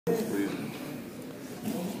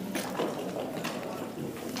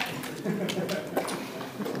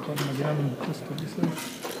backgammon, just to be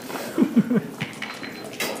safe.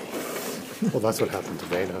 Well, that's what happened to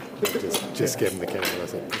Vena. Just gave him the camera. I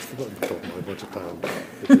said, I've forgotten to talk a bunch of times.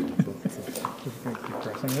 Just going to keep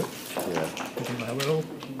pressing it. Yeah. Give my little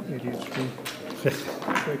ADHD. Okay,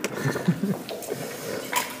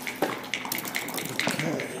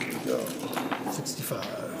 here we go. 65.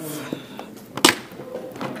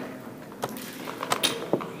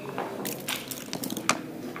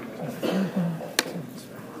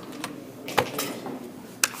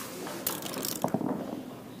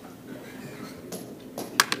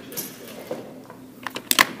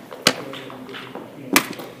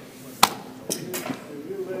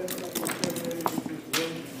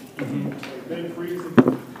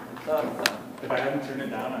 If I hadn't turned it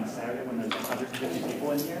down on Saturday when there's 150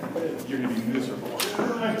 people in here, you're going to be miserable.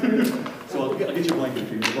 So I'll get your blanket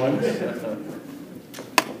for you.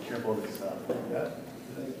 Careful of this.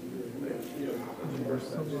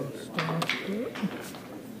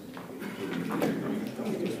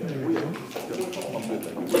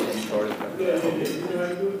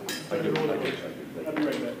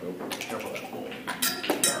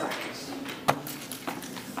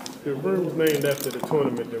 The room's named after the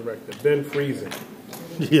tournament director, Ben Friesen.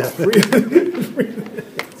 Yeah.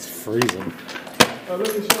 It's freezing. Oh, let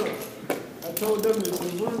me show you. I told them that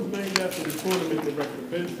the room's named after the tournament director,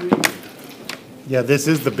 Ben Friesen. Yeah, this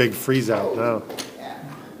is the big freeze out now.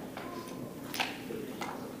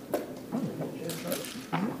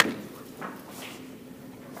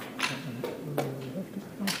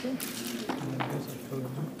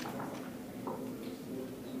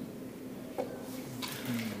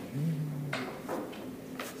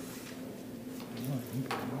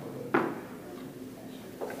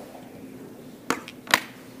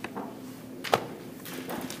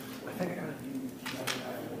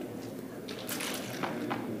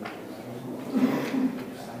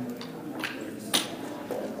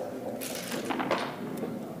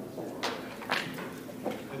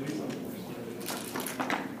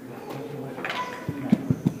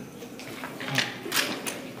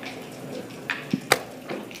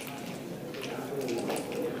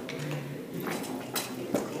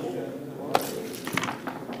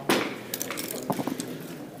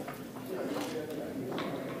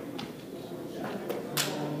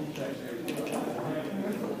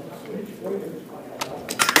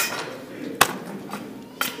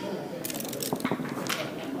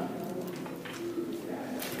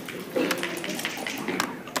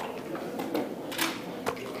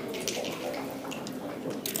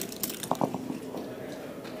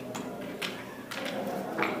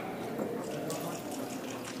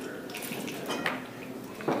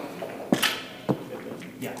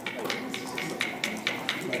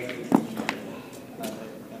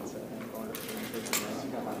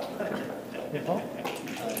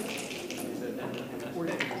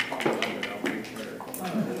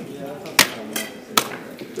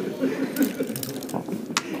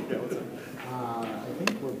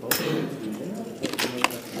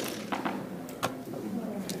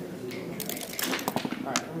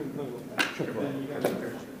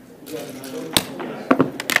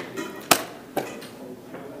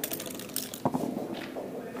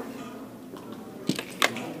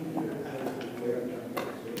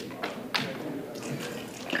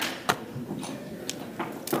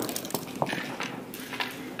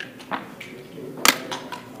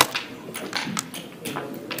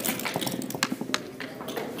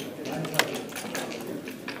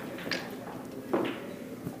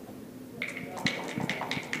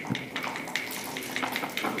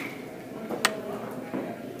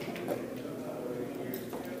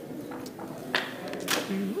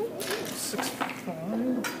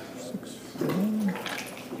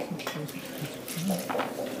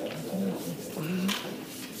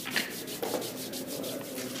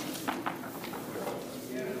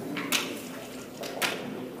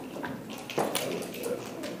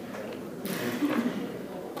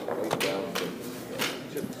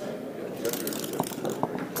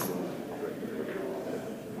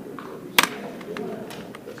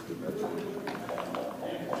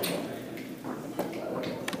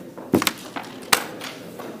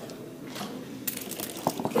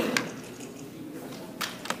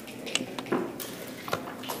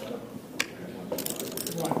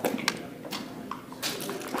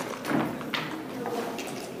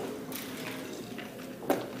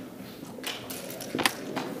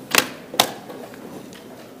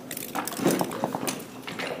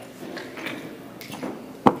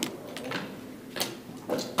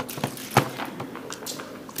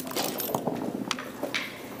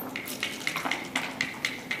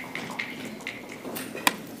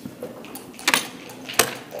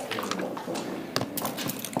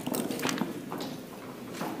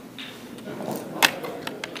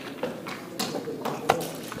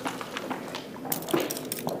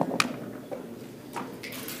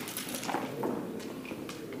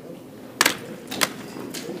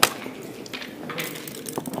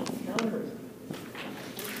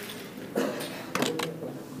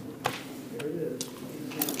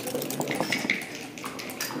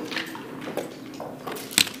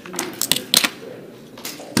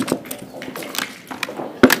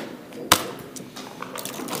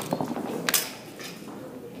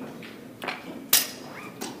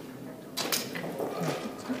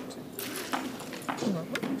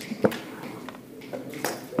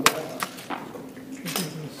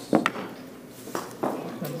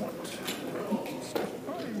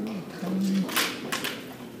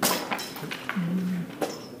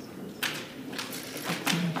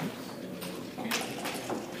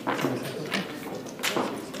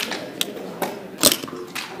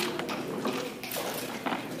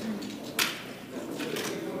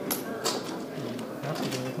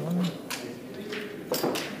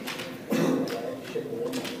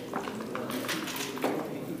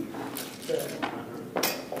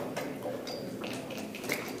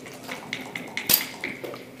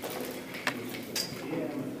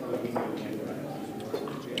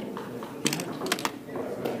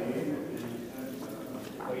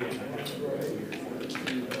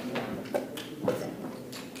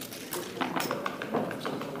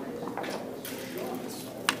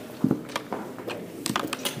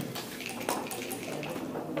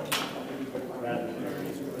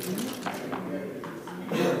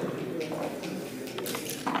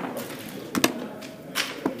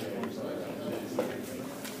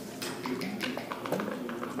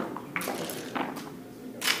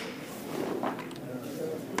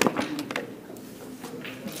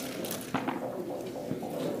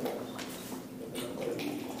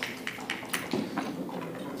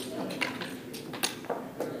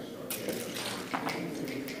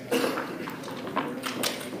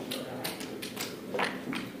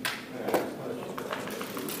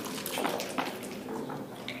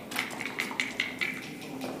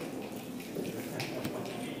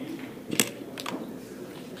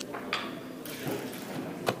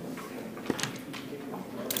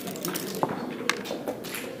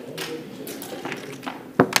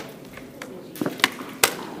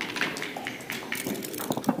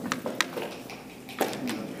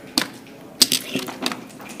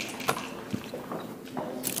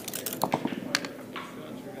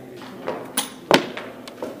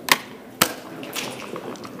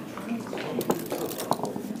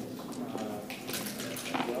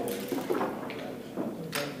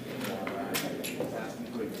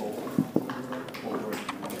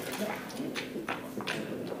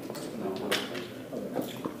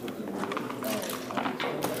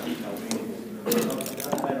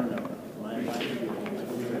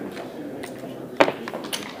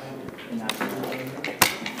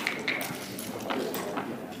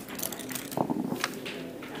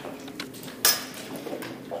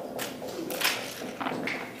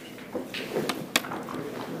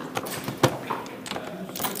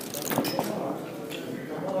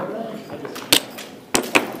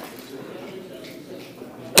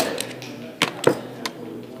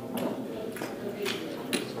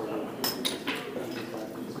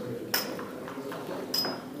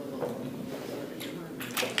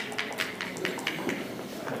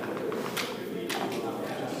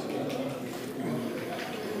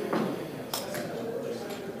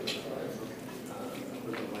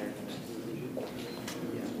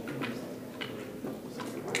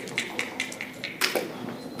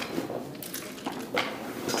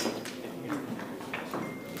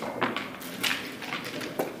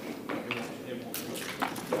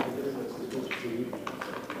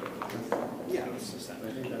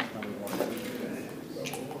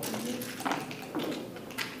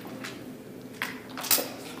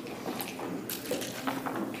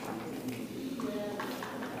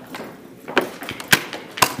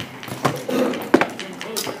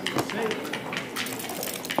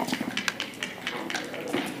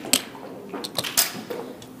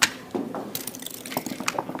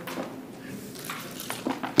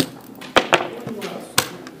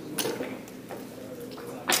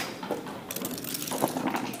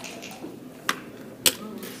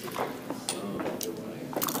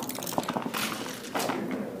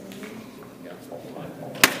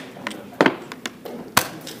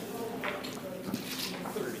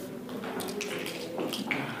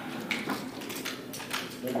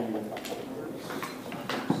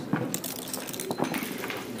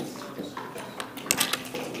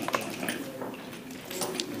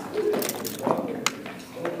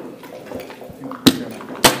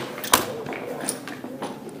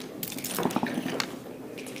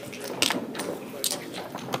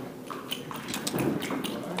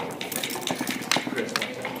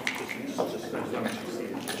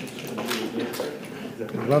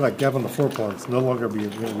 Well, that gap on the 4 points no longer going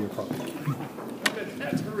to be a problem.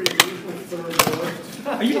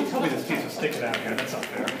 You don't tell me this piece is sticking out here. That's not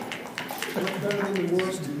fair. Better than the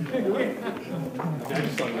worst. I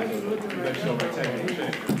just thought you guys show my technique.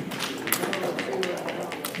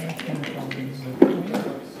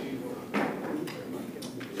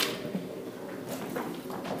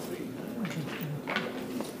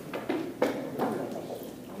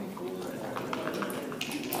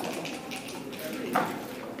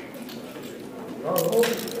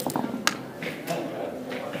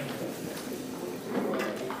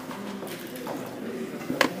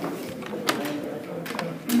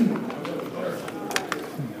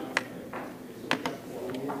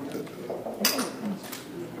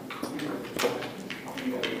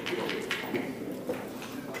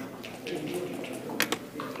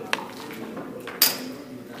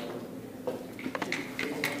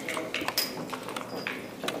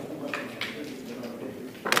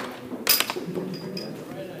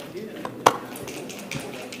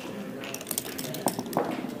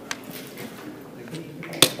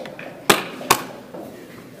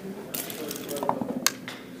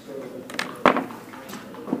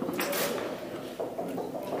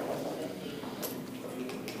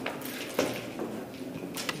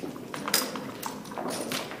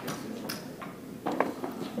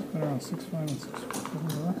 Around 6-5 and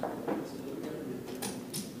 6-4.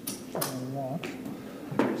 A lot.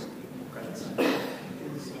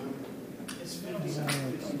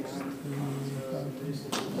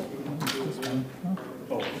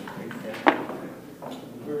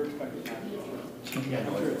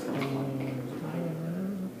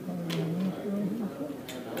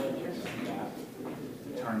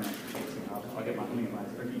 I'll get my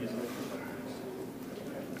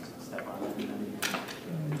step on it.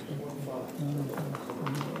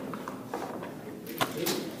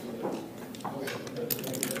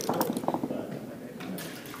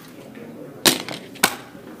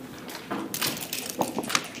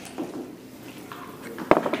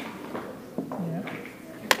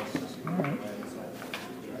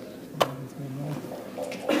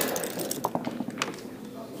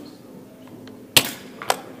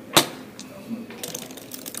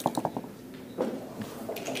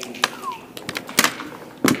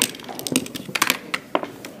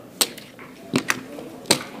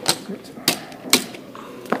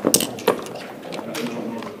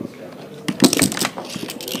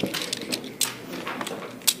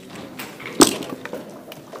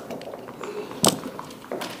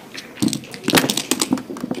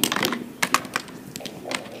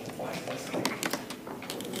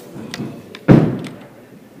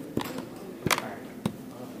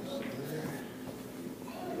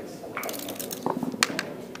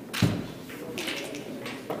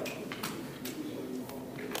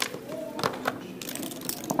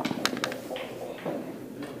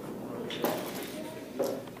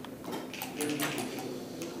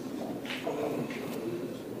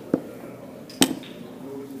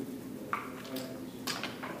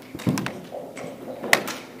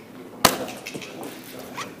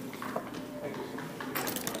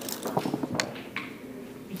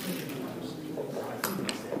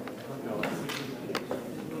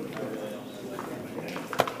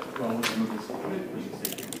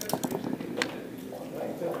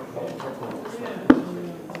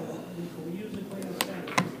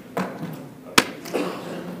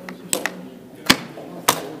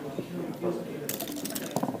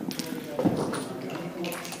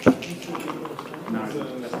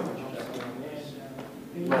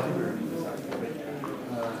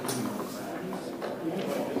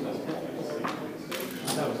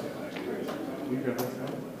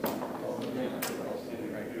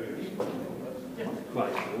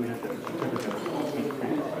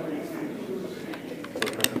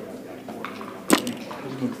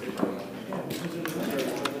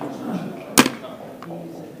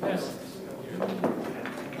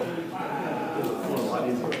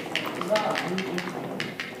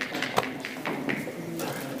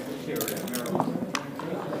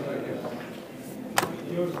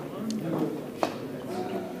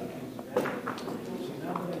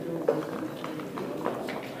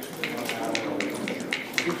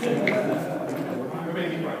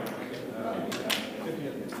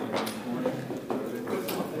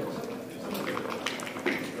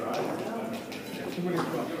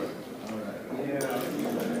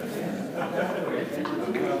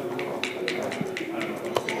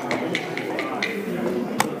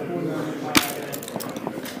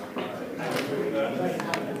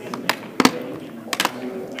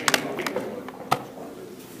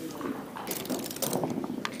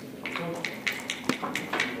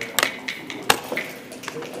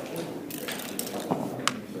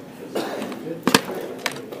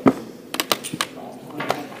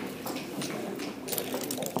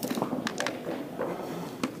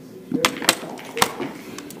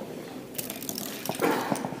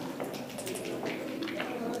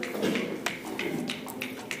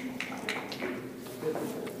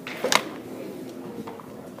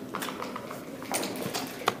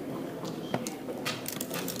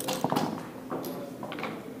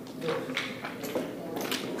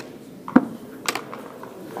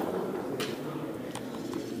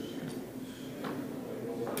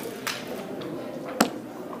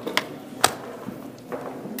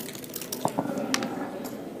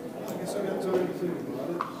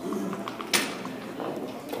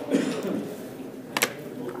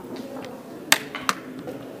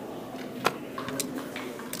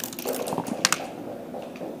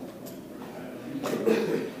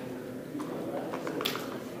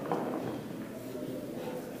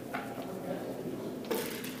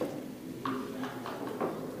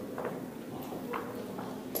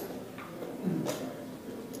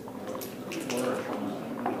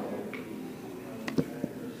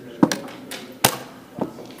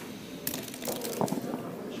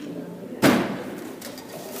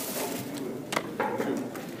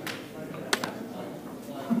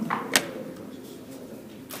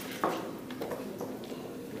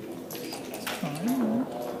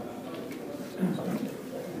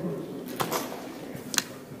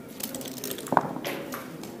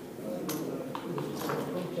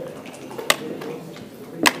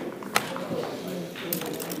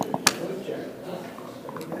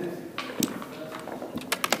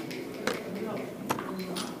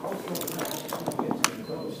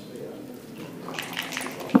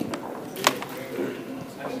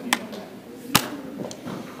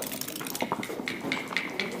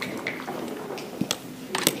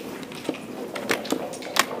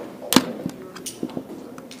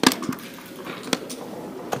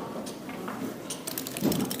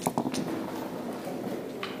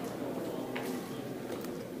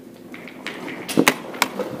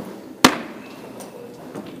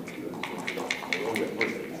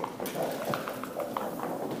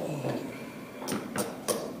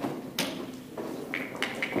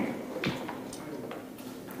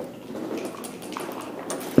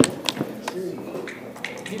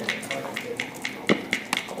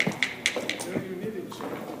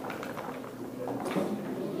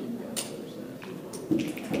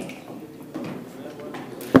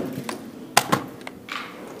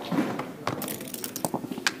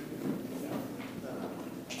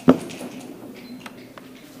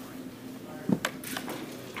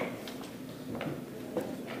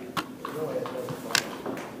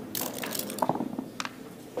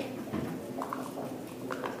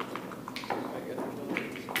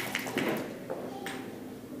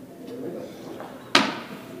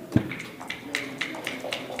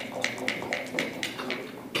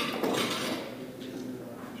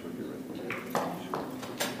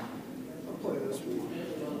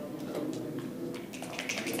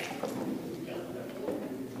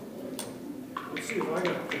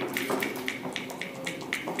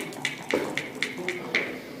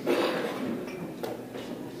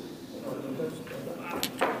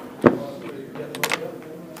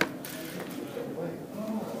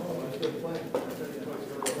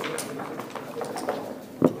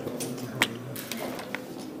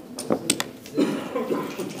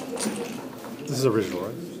 This is original,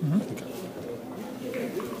 right? Okay.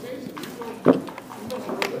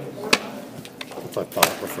 If I thought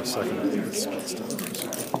for a second, I think it's spaced out.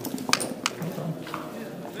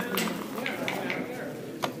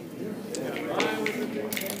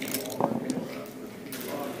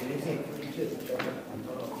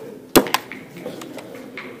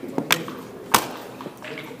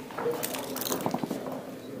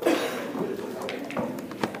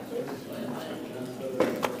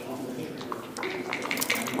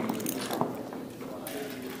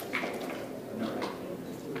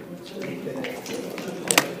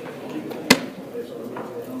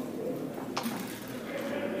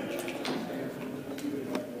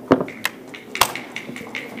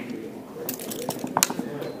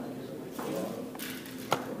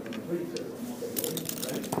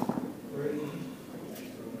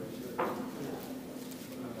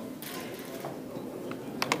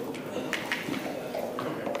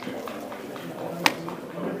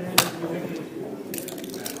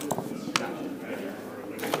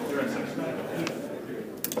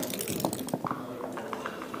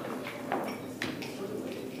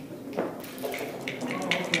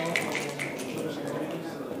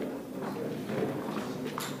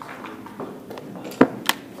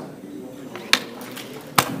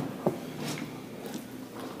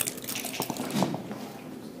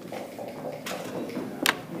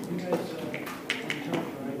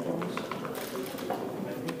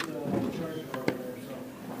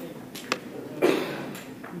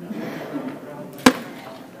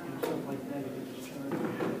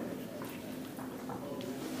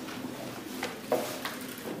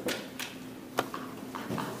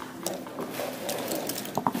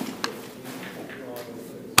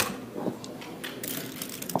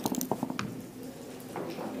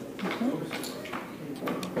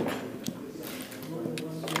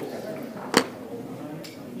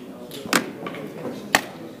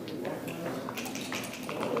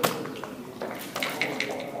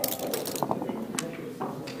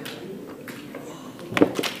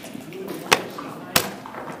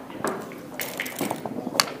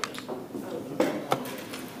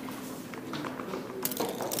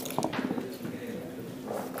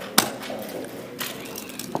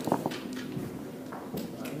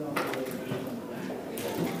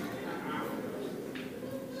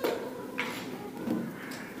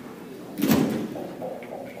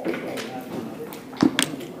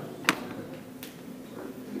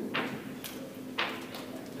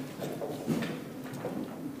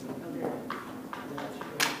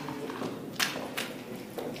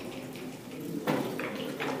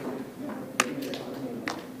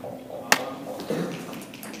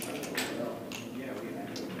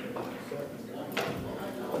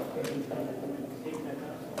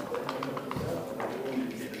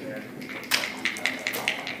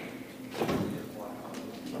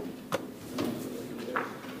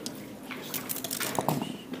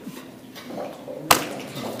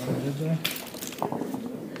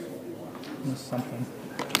 Missed something.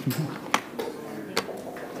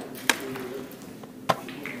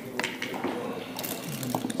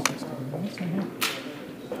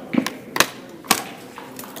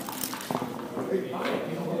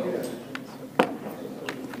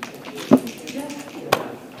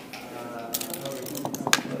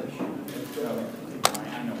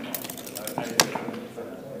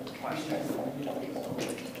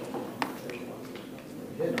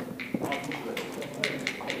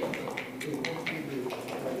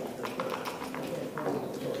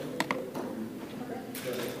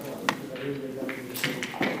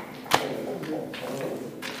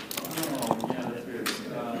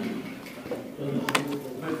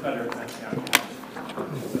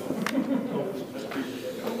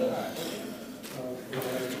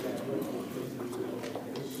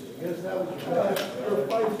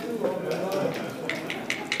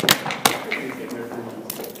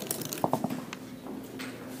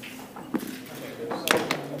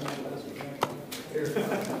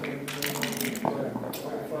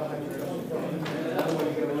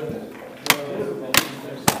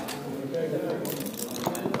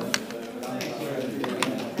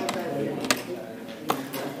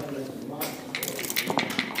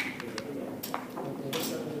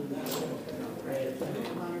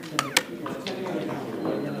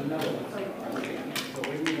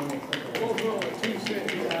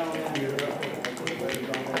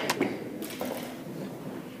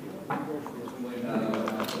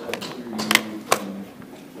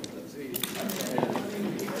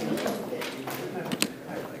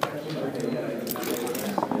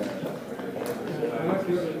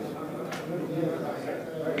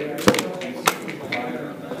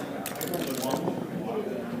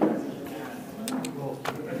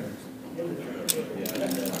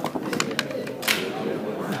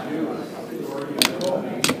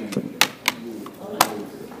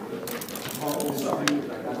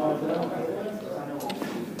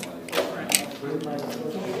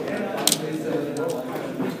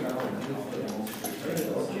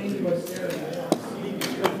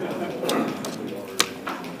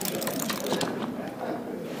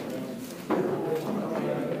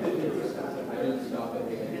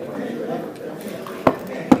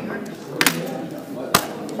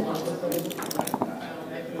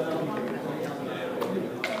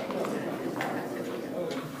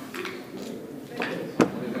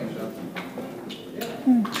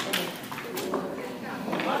 Okay.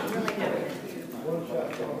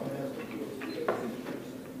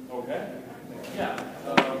 Yeah.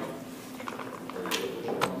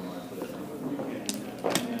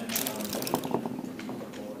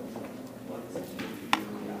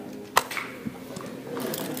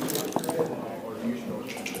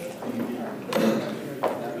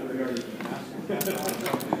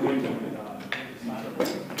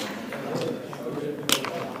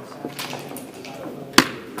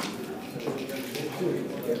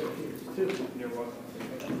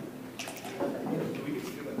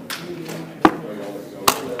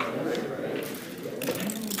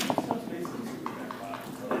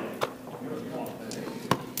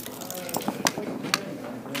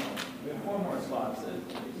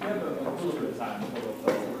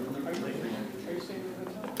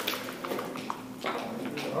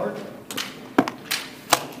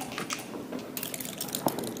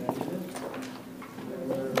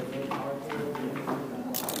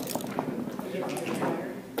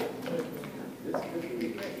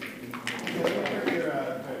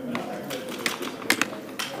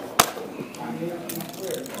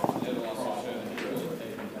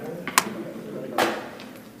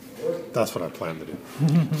 That's what I plan to do.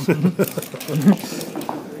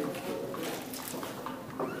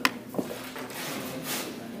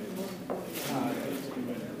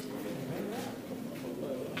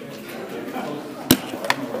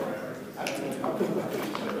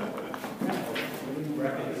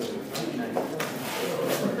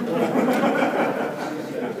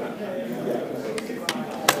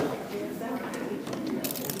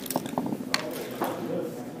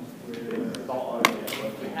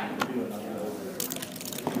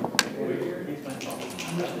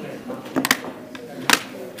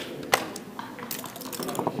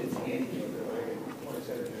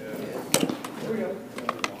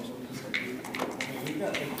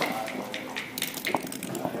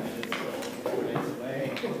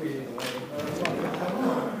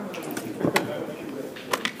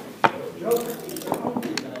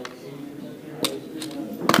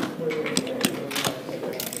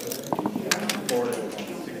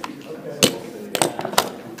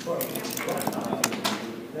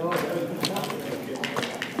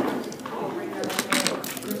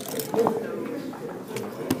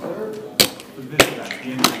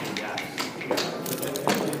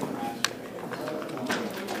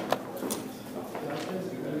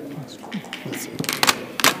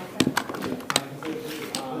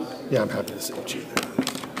 Yeah, I'm happy to see what you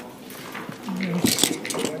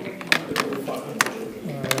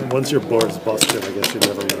Once your board's busted, I guess you're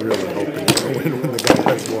never really hoping you're going to win when the guy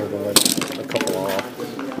has more than like a couple off.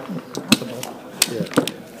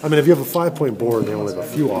 Yeah. I mean, if you have a 5-point board and they only have a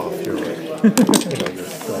few off, you're like, you're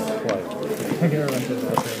quite. Yeah.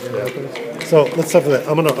 So let's start with that.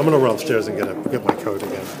 I'm gonna run upstairs and get my coat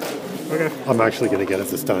again. Okay. I'm actually gonna get it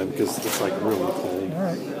this time because it's like really cold. All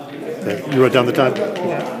right. Okay. You wrote down the time?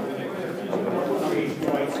 Yeah.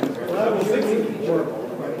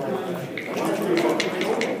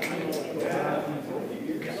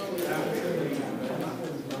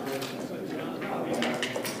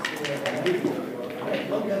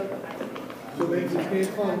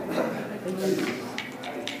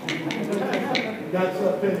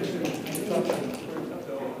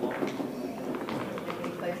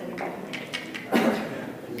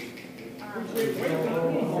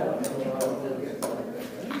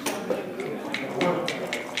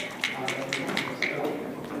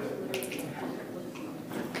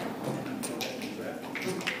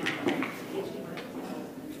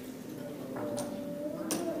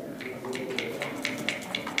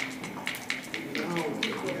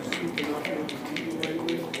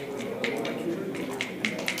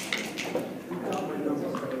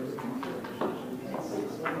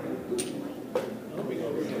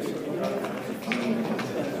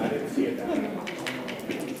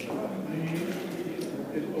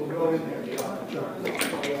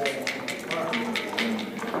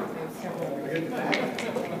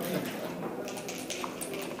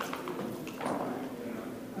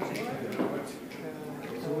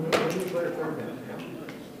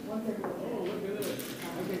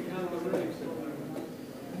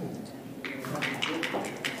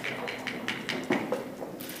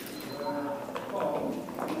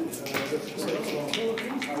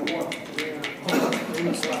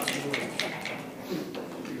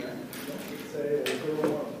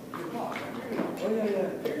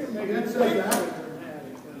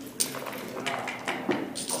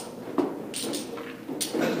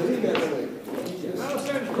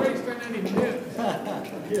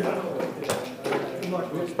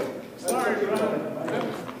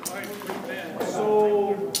 So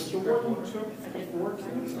works up, works.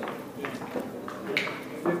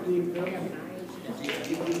 15 pills. You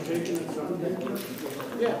taking it Sunday?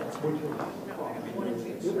 Yeah.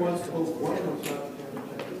 It was oh,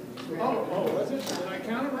 was it? Did I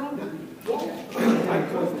count it wrong? I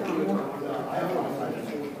counted wrong.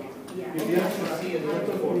 If you actually see it, that's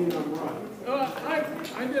a 14 I'm right.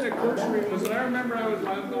 I did a cursory, because I remember I was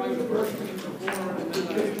first team before, and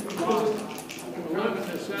then I lost 11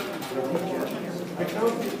 to 7. I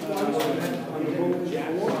counted twice on the whole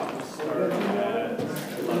jackpot.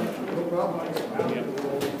 No problem. I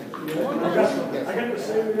got the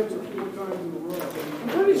same answer 4 times in a row. I'm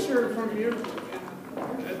pretty sure from you,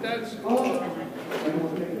 at school.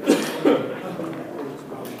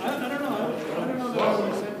 I don't know. I don't know that was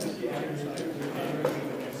a sentence.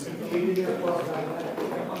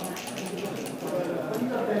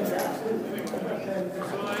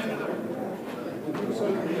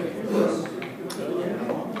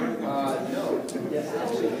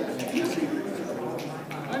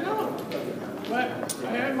 I know, but I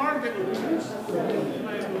had market losers, and I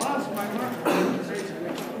lost my market.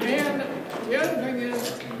 And the other thing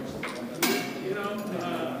is, you know,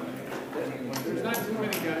 there's not too many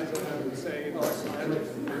guys that I would say.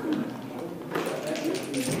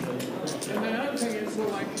 And the other thing is, so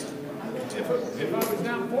like, if I was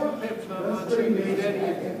down 4 pips, I'm not saying they dead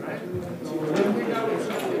even, right? I think I was,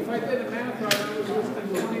 if I did the math right, I was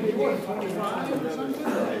listening 25 or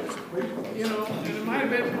something. You know, and it might have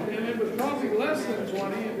been, and it was probably less than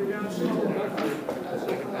 20 if you're down slow.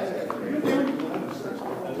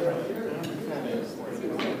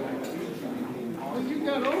 Well, you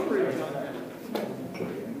got over it.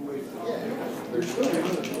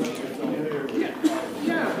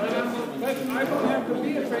 Yeah, but I don't have to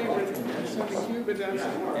be a favorite in the Cuba that's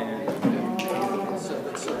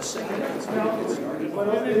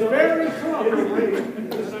it's very close.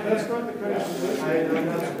 That's not the question. I'm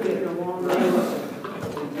not taking a long ride.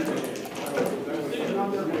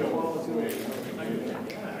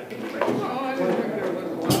 Well, I didn't think there was a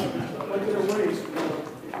lot of waste.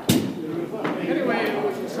 Anyway, it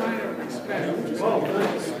was a sign of respect.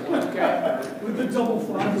 Okay. With the double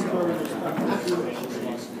flags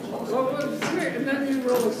well, and then you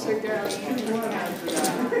roll a sick ass 2-1 after that.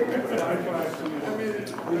 I mean, the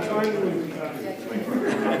timing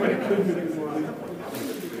but it could be one.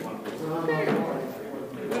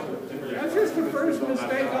 That's just the first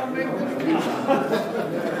mistake I'll make this week.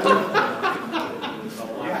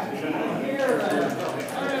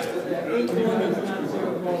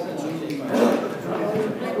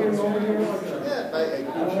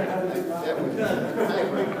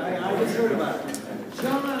 I just heard about it.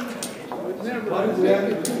 John would never take it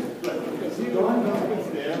because he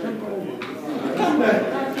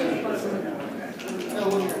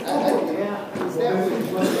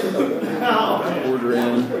Order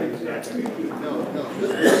in.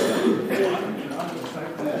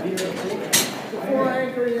 Before I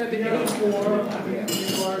agree, had to get 4.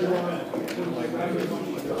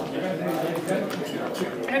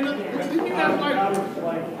 And didn't you have like,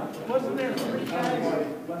 wasn't there 3 guys?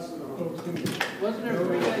 Wasn't there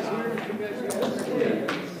 3 guys here? 2 guys here?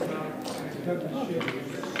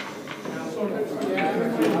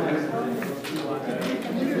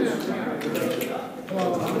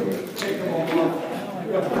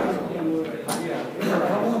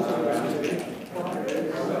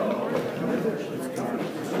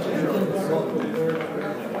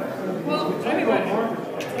 Well, anyway,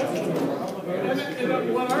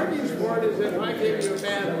 and what argues for it is that if I gave you a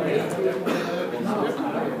bad rate,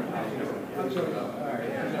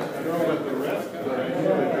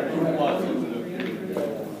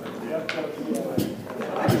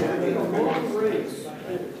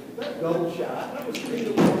 Double shot.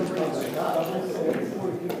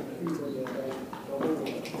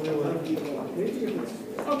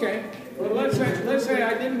 okay, well let's say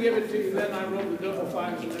I didn't give it to you, then I rolled the double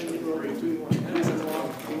 5s and then you rolled the 2-1. And then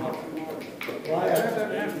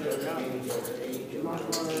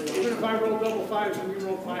even if I roll double 5s and you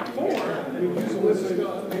roll 5-4, you use a list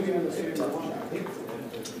still maybe in the same one.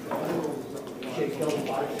 Shake double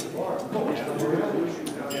 5 tomorrow.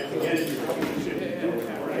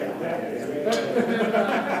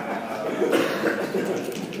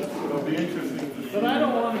 But I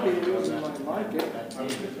don't want to be losing my market.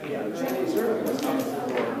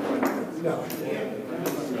 No.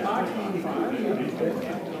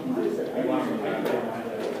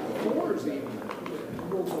 Fours even.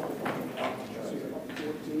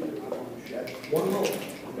 One roll.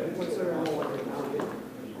 What's their roll right now?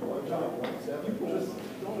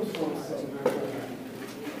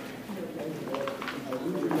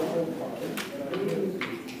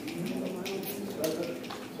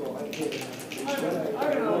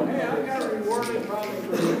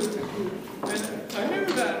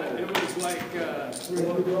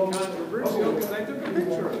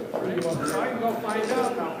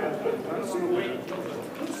 was gonna wait until the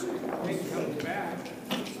thing comes back.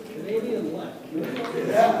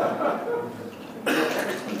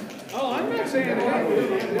 Oh, I'm not saying that.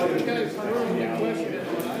 The other guy's throwing me a question.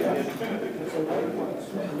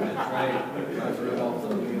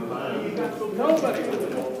 Nobody.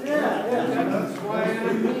 That's why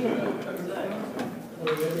I'm me.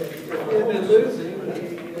 You've been losing.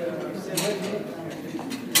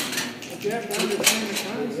 You have to understand the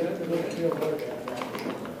concept.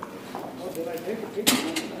 Oh, did I take a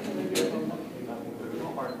picture?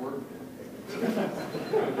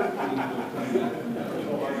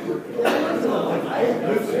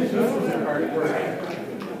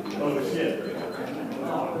 Oh, shit.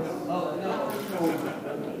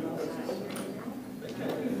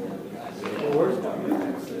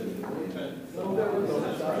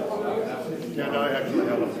 Yeah, no, I actually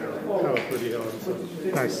have a video. So.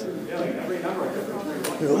 Nice. A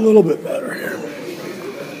little bit better here.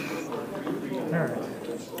 All right.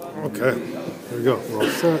 Okay, there we go. We're all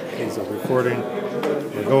set. Things are recording.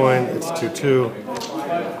 We're going. It's 2-2.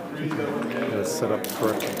 Let's set up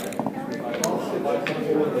correctly.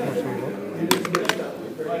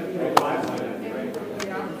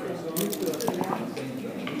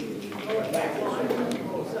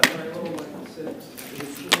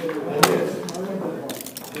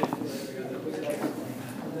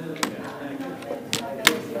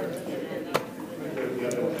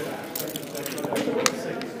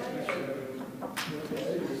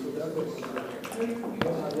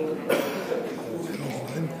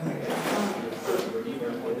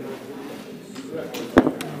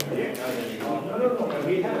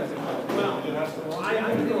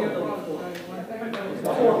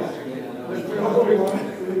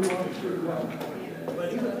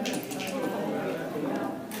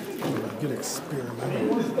 Get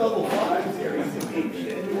experimental.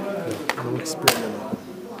 No experimental.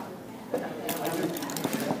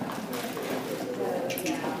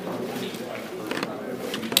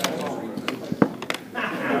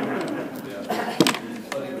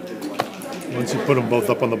 Once you put them both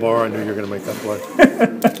up on the bar, I knew you were going to make that play.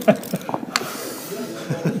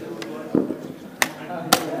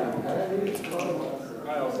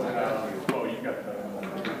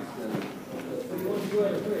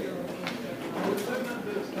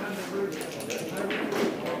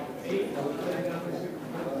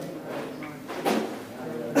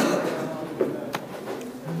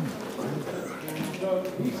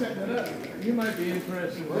 He's setting it up. You might be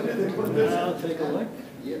interested. I'll take a look.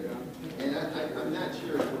 Yeah, and I'm not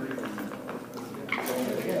sure.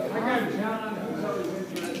 I got John, who's always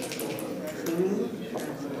interested.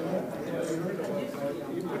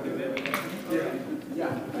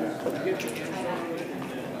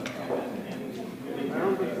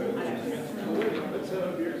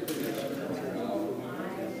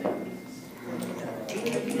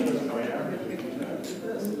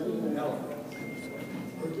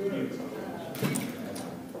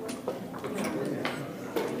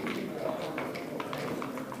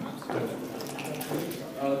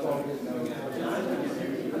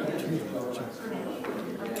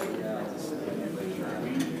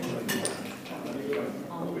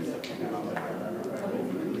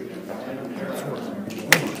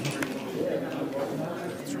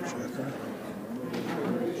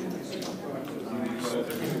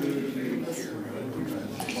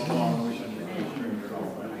 I'm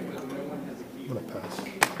going to pass.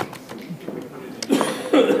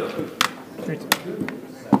 Great.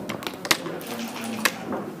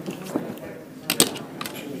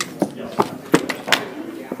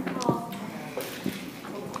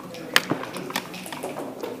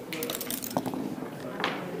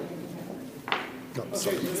 No,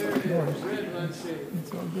 sorry.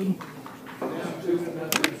 It's all good.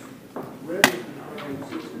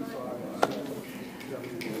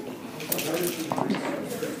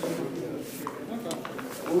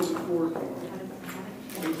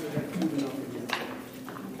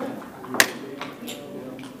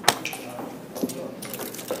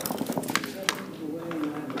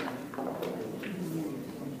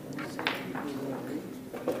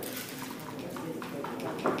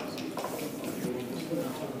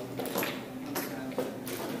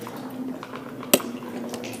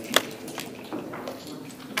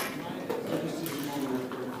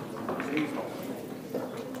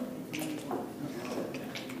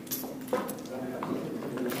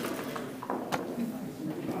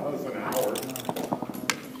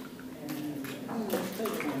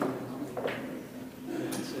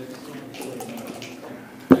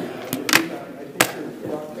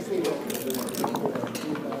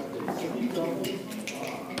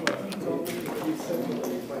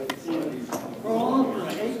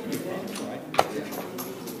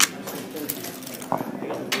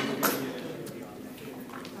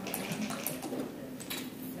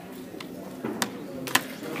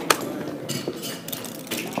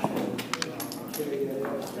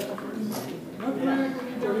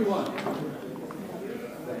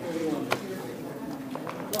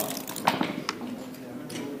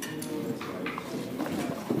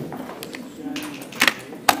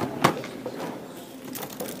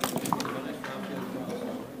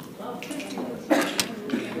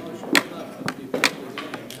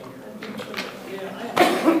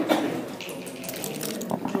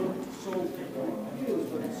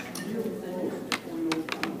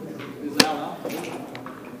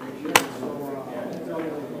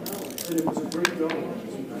 And it was a great building. And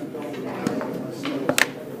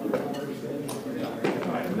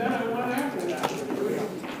then I went after that.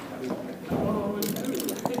 I went over and do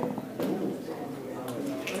it.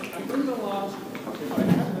 I couldn't have lost if I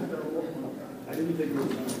hadn't there. I didn't think it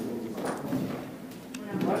was.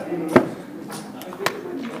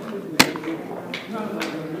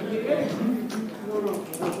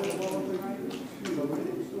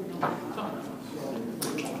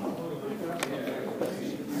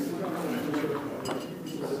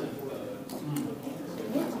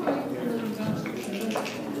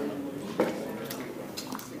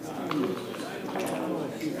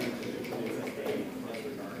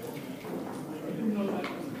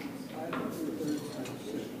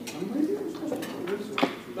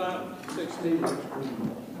 About 16.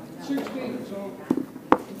 16, so.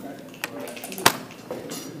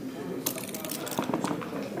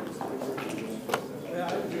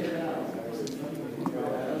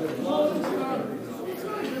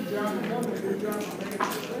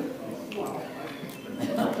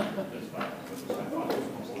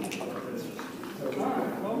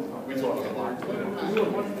 We talk a lot.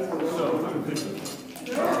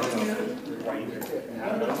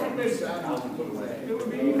 It would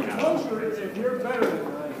be even closer if you're better than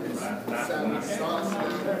I am.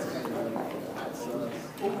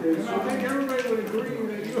 And I think everybody would agree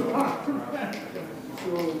that you are.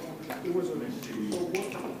 So it was a.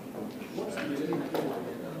 What's the name?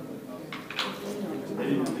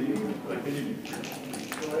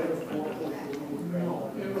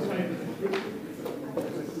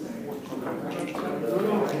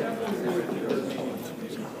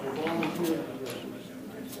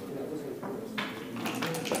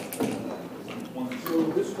 So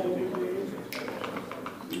this whole thing is.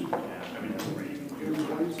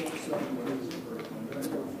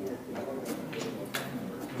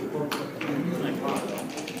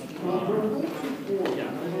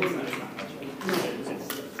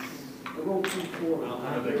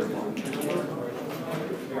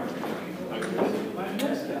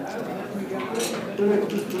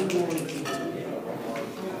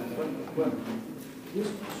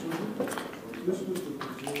 This was the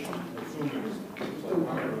position.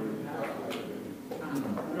 I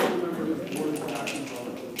don't remember this board talking about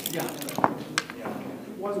it. Yeah.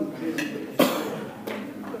 It wasn't big.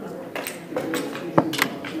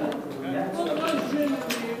 Well, it was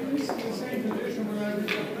generally the same position when I was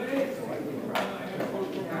there.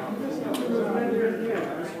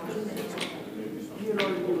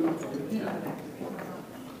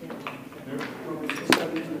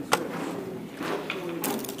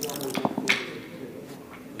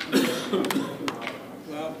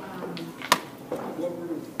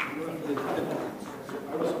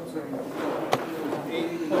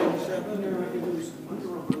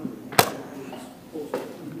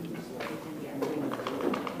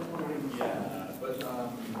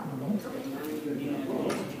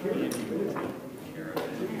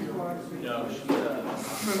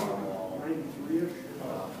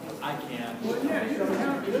 I can't. Well, yeah, you don't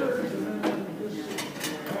have to.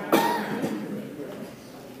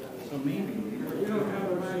 So maybe. You don't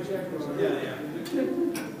have a match checkers. Yeah.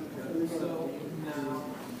 So now.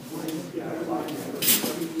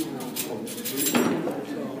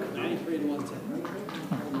 93 to 110.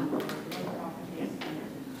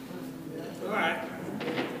 All right.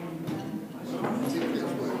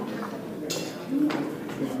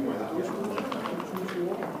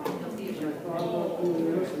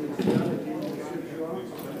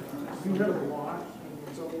 You had a block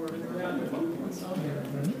somewhere in there.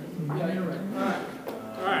 Yeah, you're right.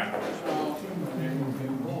 All right.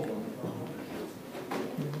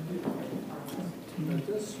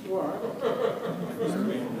 This one.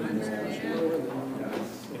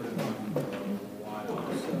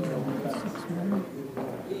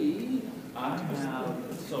 I have,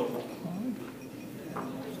 so.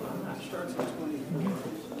 Starts at 20.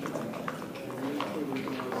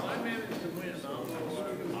 I managed to win All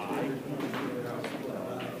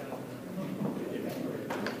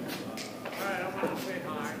right, I want to say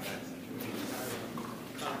hi.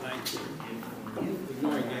 Thank you.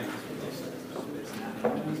 Ignoring games.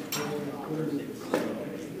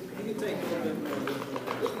 You can take a little bit more.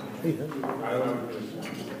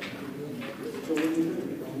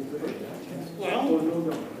 Well,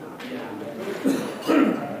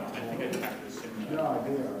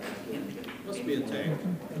 Must be a tank.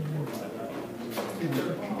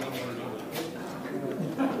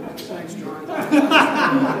 Thanks, John.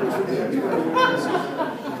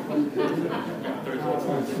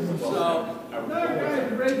 So, No,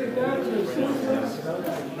 guys, break it down to a simple.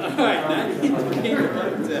 all right, 93 to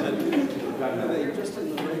 110. they just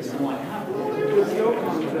in the race? Well, it was no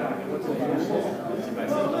contact. What's the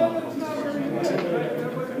Well, then it's not very good.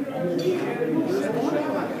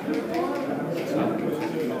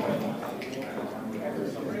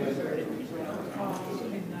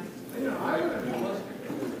 But, you know, I was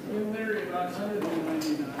in Larry about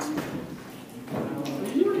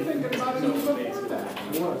 199. You were thinking about it even before that.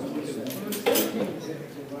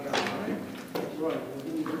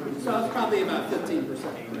 So it's probably about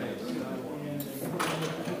 15% raise.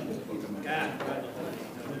 God.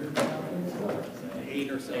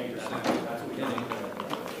 8 or 7%.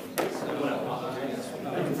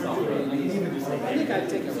 I think I'd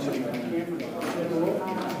take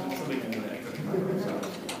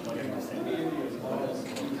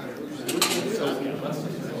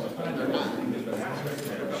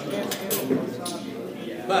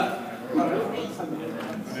but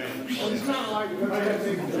It's not like I have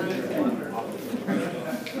big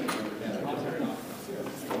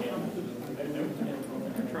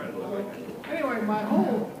anyway, my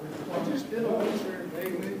whole, I just did a laser and they,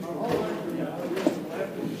 my whole life,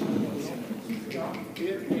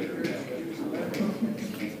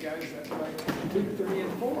 these guys, that's like 2, 3,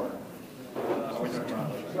 and 4.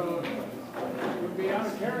 So it would be out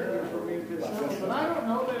of character for me to sell, but I don't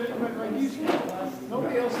know that anybody, like you said,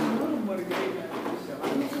 nobody else in the room would have gave that. I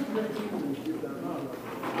don't think many people would give that up.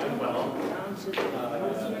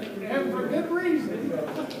 And for good reason.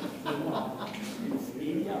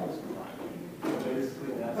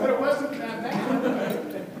 But it wasn't that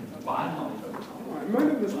bad. I might have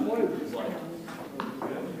misplayed this. I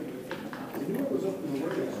knew it was up in the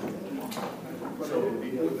race. But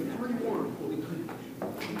it was a 3-1.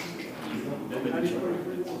 How do you play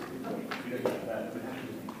 3-1?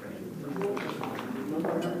 I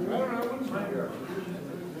don't know, I wouldn't play her.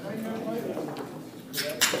 I ain't gonna play that.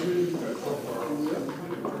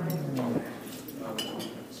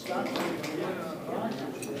 Stop.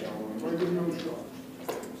 I give no shot.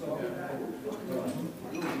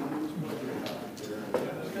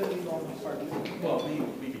 Well, we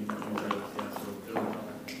can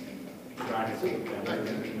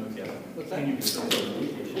and you can still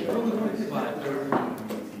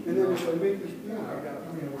And then if I make this, You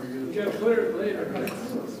gotta put it later.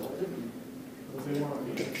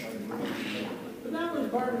 But that was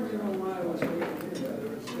part of, why I was waiting here. There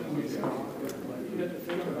was gonna be something. You had to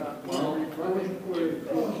think about. I wouldn't play it.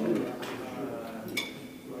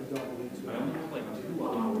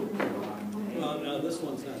 well, no, this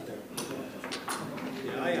one's not there.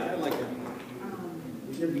 Yeah, I like it.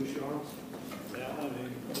 We give you shots. Yeah, I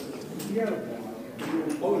mean. You got a ball.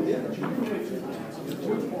 Oh, yeah.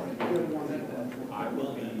 I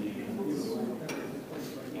will be.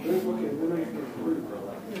 Okay, then I get through.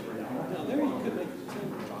 Now, there you could make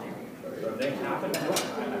They happen.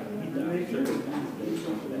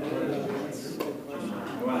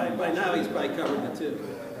 by now he's probably covered the 2.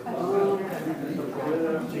 I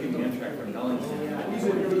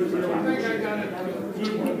think I got it. He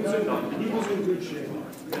was in good shape.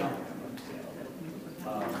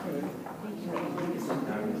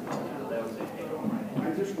 I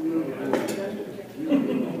just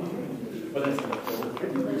But that's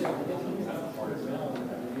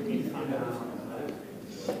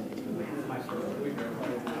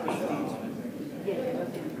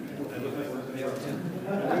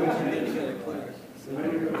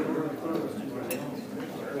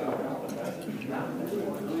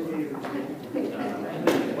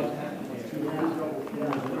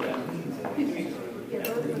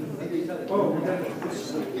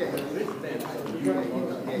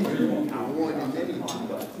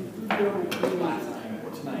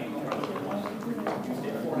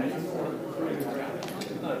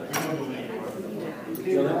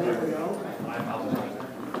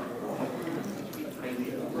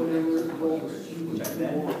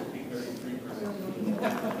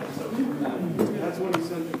That's when he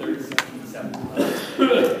sent the 37.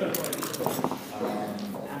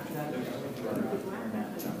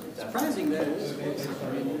 surprising that it is. I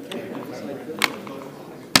mean, it's like the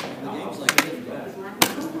game's like this. I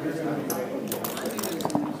think it's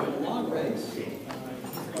a long race.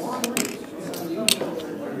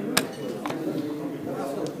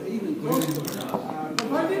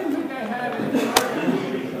 If I didn't think I had it.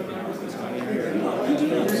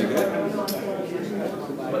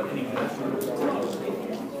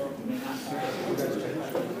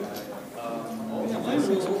 My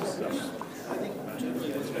rules, I think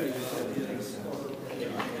generally what's pretty good is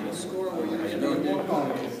a score where you can know it's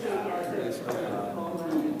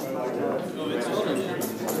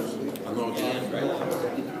I'm okay. Right?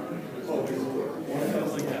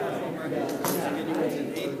 Like that.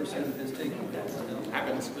 8% of his take.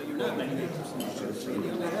 But you're not making 8%. You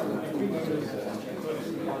only have one.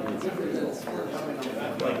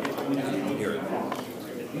 Here.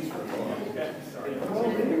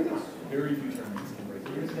 Very few tournaments can break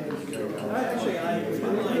through. Actually, I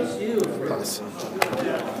realize you. Pass.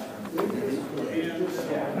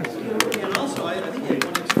 And also, I think you had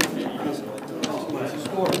one extra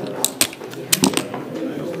score.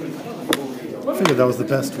 I figured that was the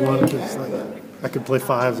best one because like, I could play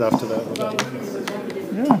fives after that.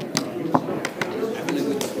 Yeah. Having a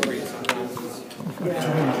good story sometimes is.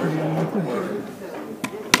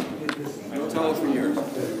 Tell us for years.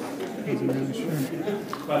 Wasn't really sure.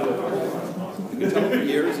 Tell for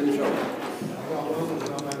years and show.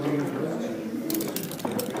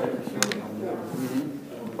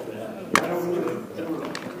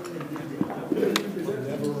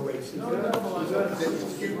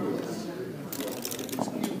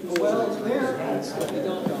 Well, it's there. You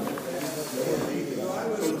don't know.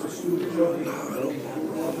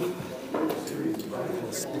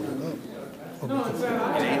 No, it's that I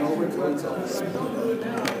Ain't over till it's over. don't do it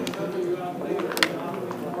now until you play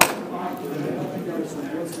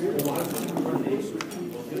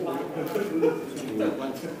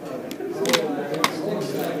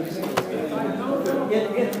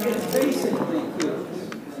It's basically cute.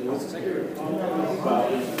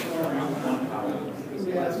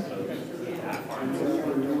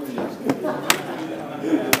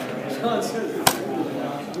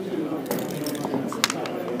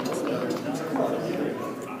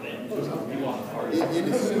 It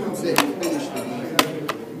assumes that you finish the game,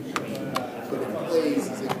 but it plays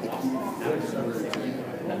as if the cube is where it's at. So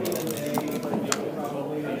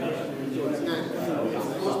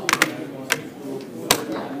it's not.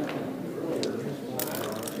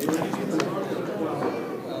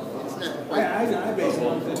 I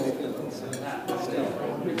basically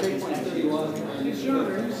Sean,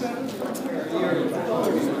 are you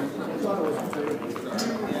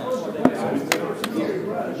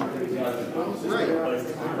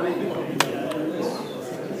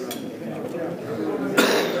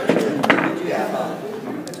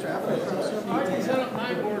I can set up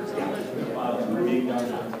my boards on this.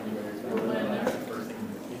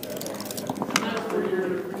 Not for your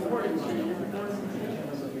recording, so your recording.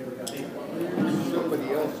 Somebody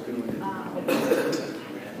else doing it.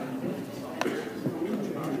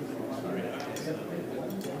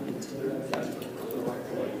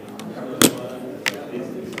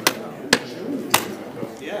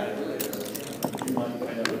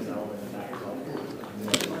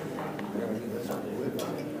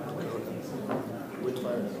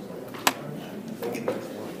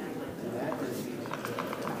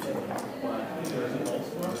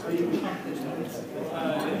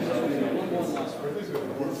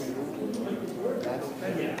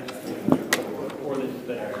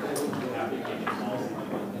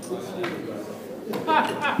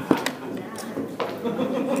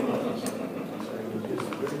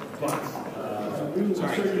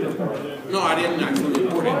 No, I didn't actually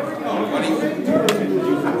report it. What do you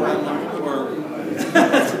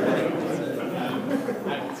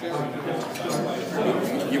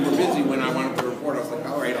You were busy when I wanted to report. I was like,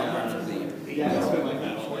 all right, I'll watch the.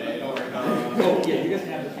 Oh, yeah, you guys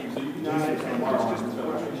have the team, so you can use it tomorrow.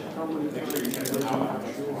 Make sure you guys are out.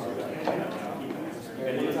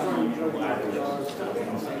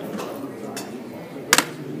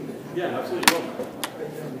 Yeah, absolutely.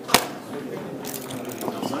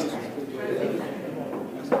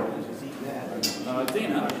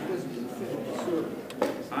 Dana,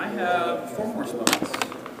 I have 4 more spots.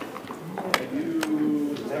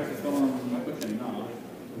 You have to fill them quickly enough.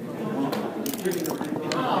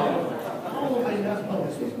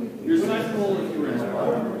 Your second roll if you were in.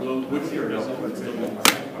 Well, what's your result?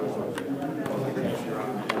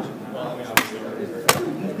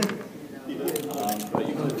 But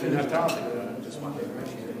you can have talent. Just one.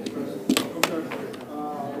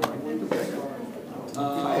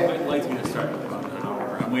 I'd like to start in about an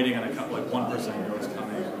hour. I'm waiting on a couple, like one person I know is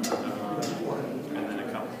coming, and then a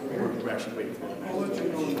couple. We're actually waiting for them.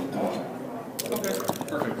 Okay,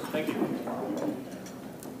 perfect. Thank you.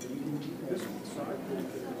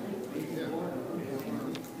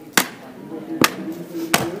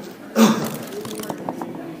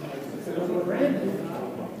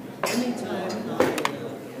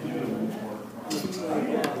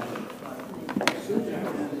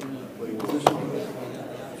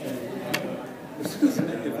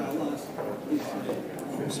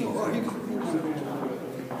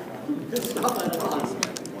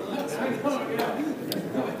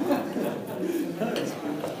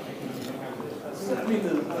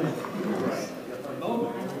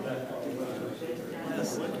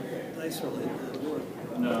 isolate the board.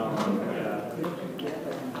 No, yeah.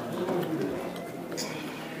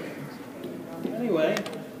 Anyway,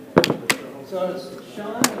 so it's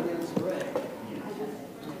Sean against Ray.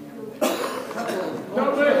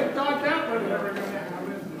 Nobody thought that was ever going to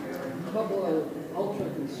happen. A couple of ultra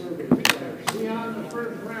conservative players. Beyond the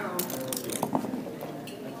first round.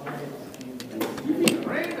 You beat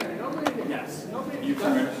Raymond. Nobody did. Yes. Nobody You did.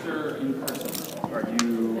 can register in person.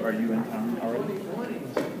 Are you in town already?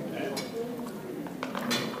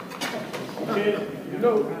 You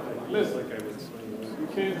know, listen, you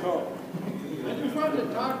can't talk. It's fun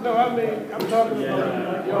to talk. No, I mean, I'm talking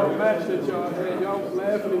about y'all match that y'all had. Y'all was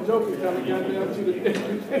laughing and joking kind of got down to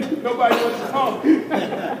the nobody wants to talk.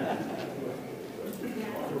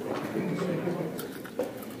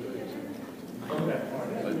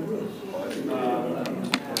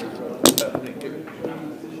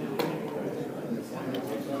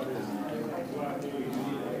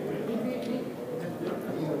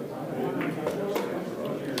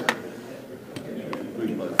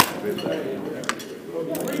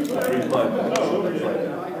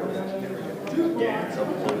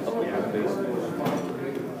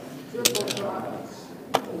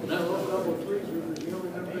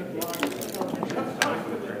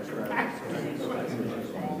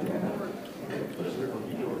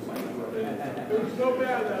 It was so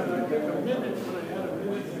bad that I took a minute when I had a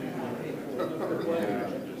minute.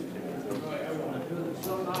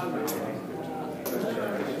 So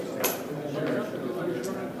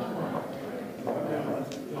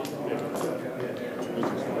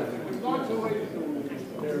lots of ways to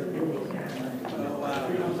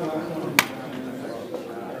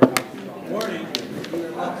Warning, you're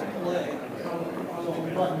about to play.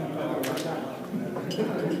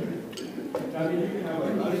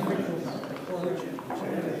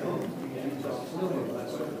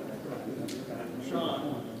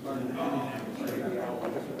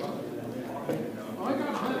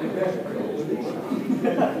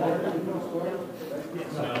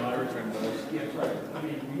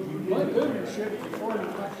 my goodness, shit, before the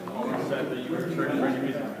election. You said that you were returning for any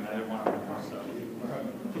reason, and I didn't want to return, so.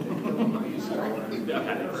 Okay,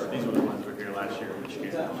 these were the ones who were here last year, which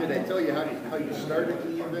came out. Should I tell you how you started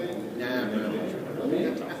the event? Nah,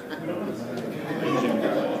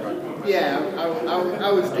 yeah,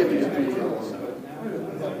 I was giving it to you.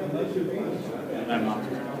 I'm not.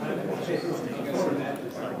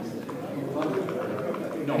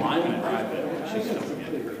 No, I'm going to drive it. She's going to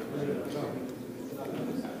get it.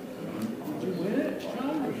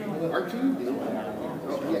 R2 did.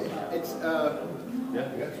 Oh, yeah, it's, Yeah,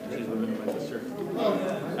 she's living with my sister.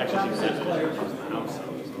 Actually, she said she was in the house, so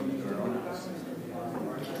her own house.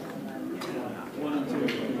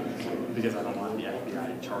 Because I don't want the FBI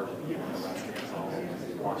in charge of me arresting us all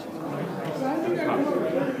in Washington.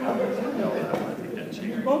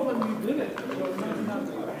 Both of you did it.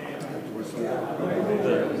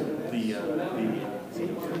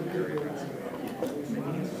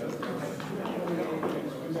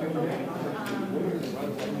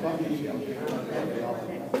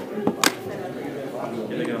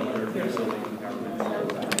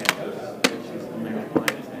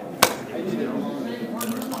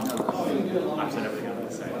 I've said everything I'm going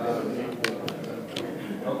to say.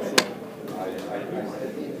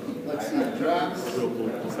 let's see, it drops.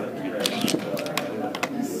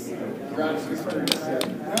 Drops is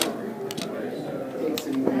 37. Takes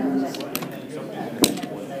and wins.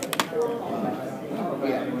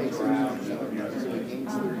 Yeah, takes and wins. So it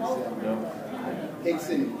gains 37. Takes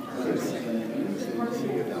and wins.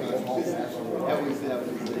 That was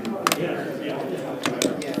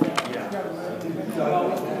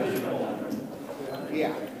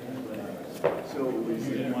yeah. So it was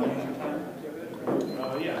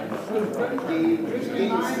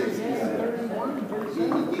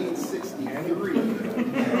gained 63. It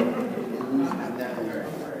loses down.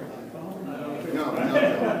 No,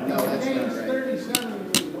 that's not right. 37.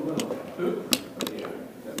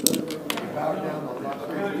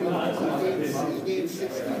 He gained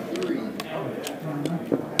 63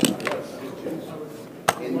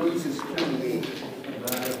 and loses 28.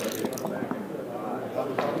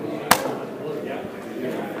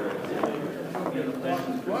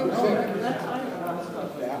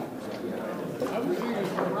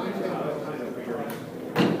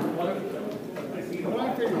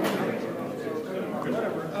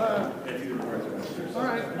 All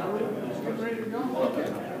right, get ready to go. Okay,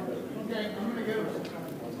 I'm gonna get a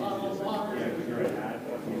bottle of water.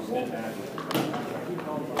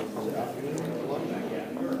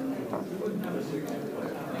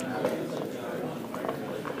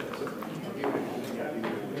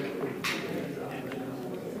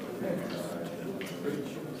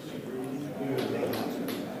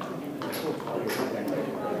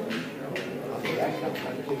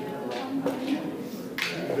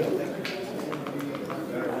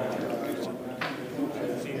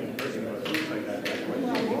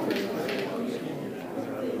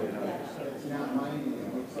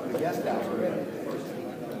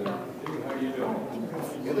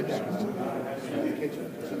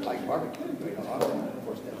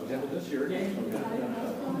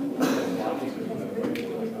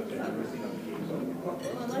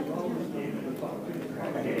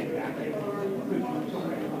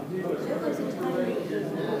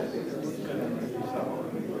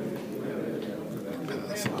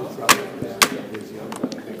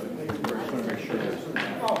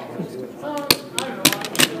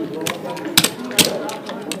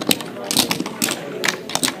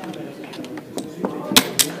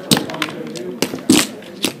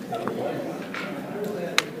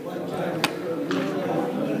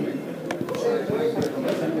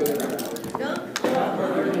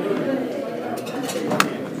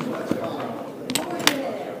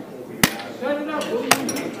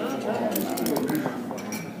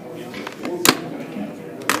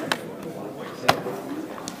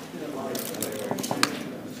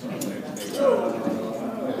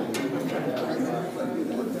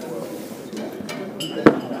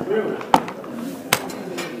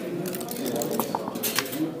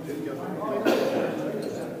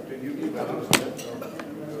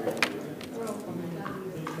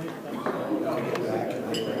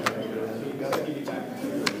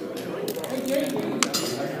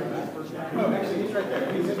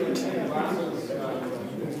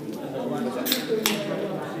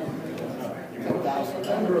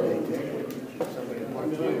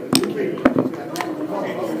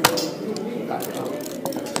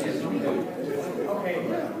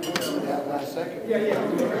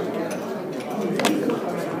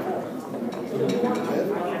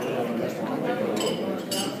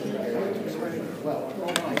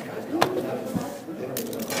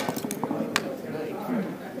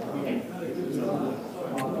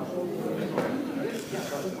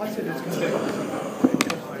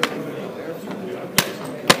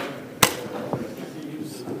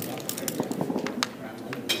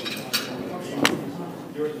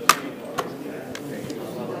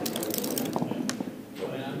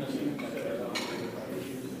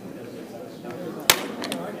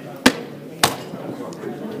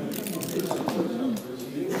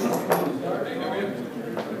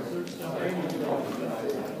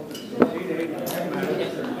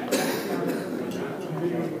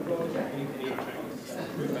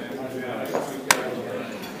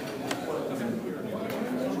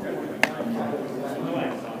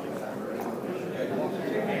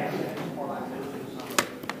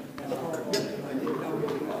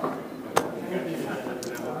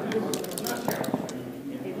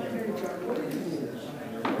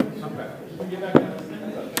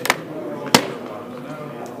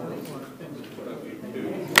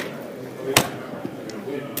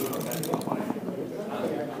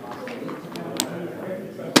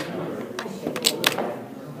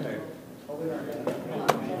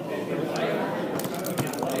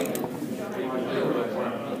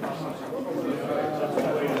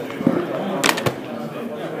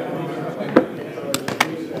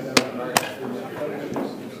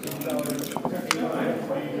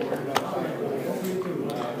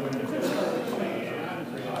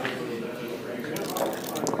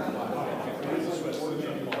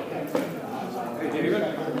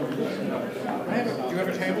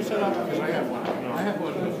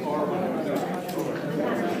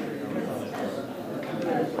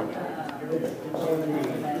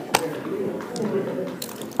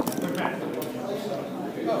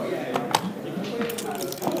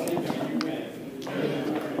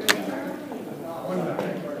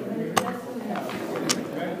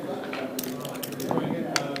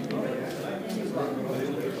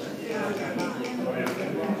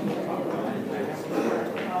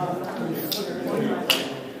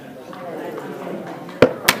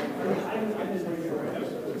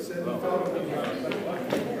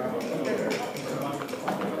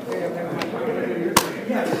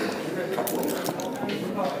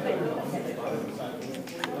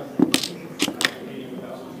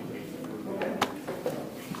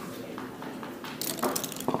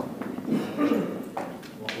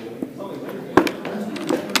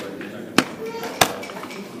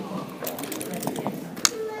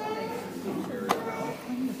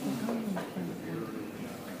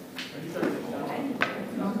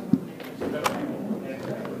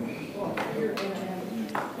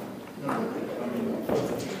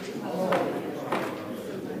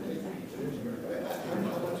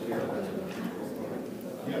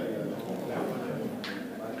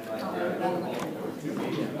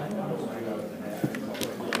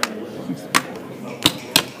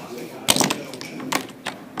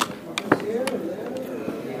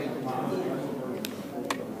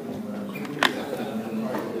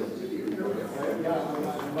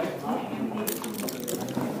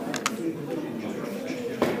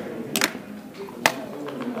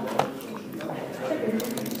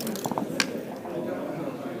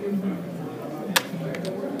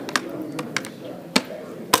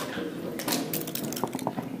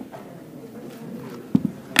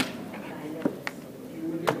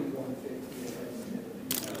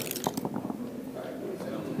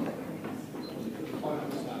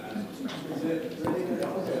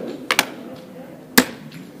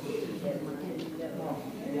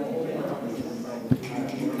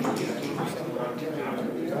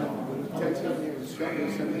 So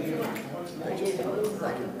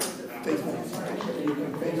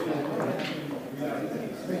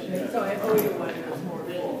I owe you one.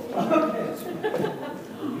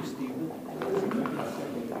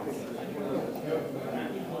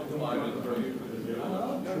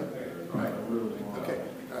 Okay.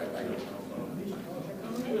 All right.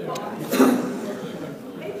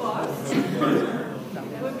 Hey, boss.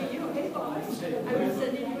 That would be you. Hey, boss. I was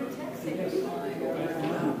sending you a text saying,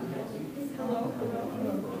 hello, hello.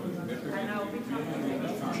 And I'll be talking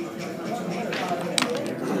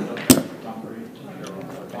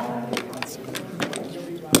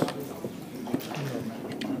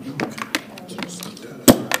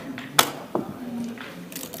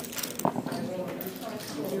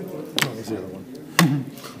Oh, there's the other one.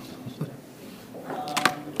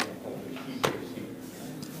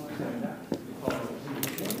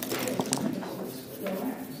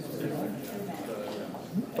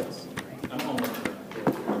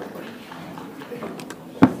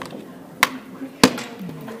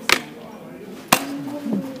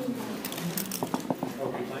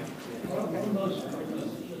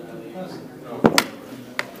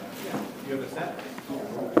 You have a set?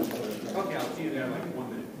 Okay, I'll see you there in like 1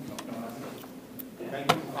 minute.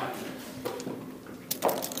 Thank you. Bye.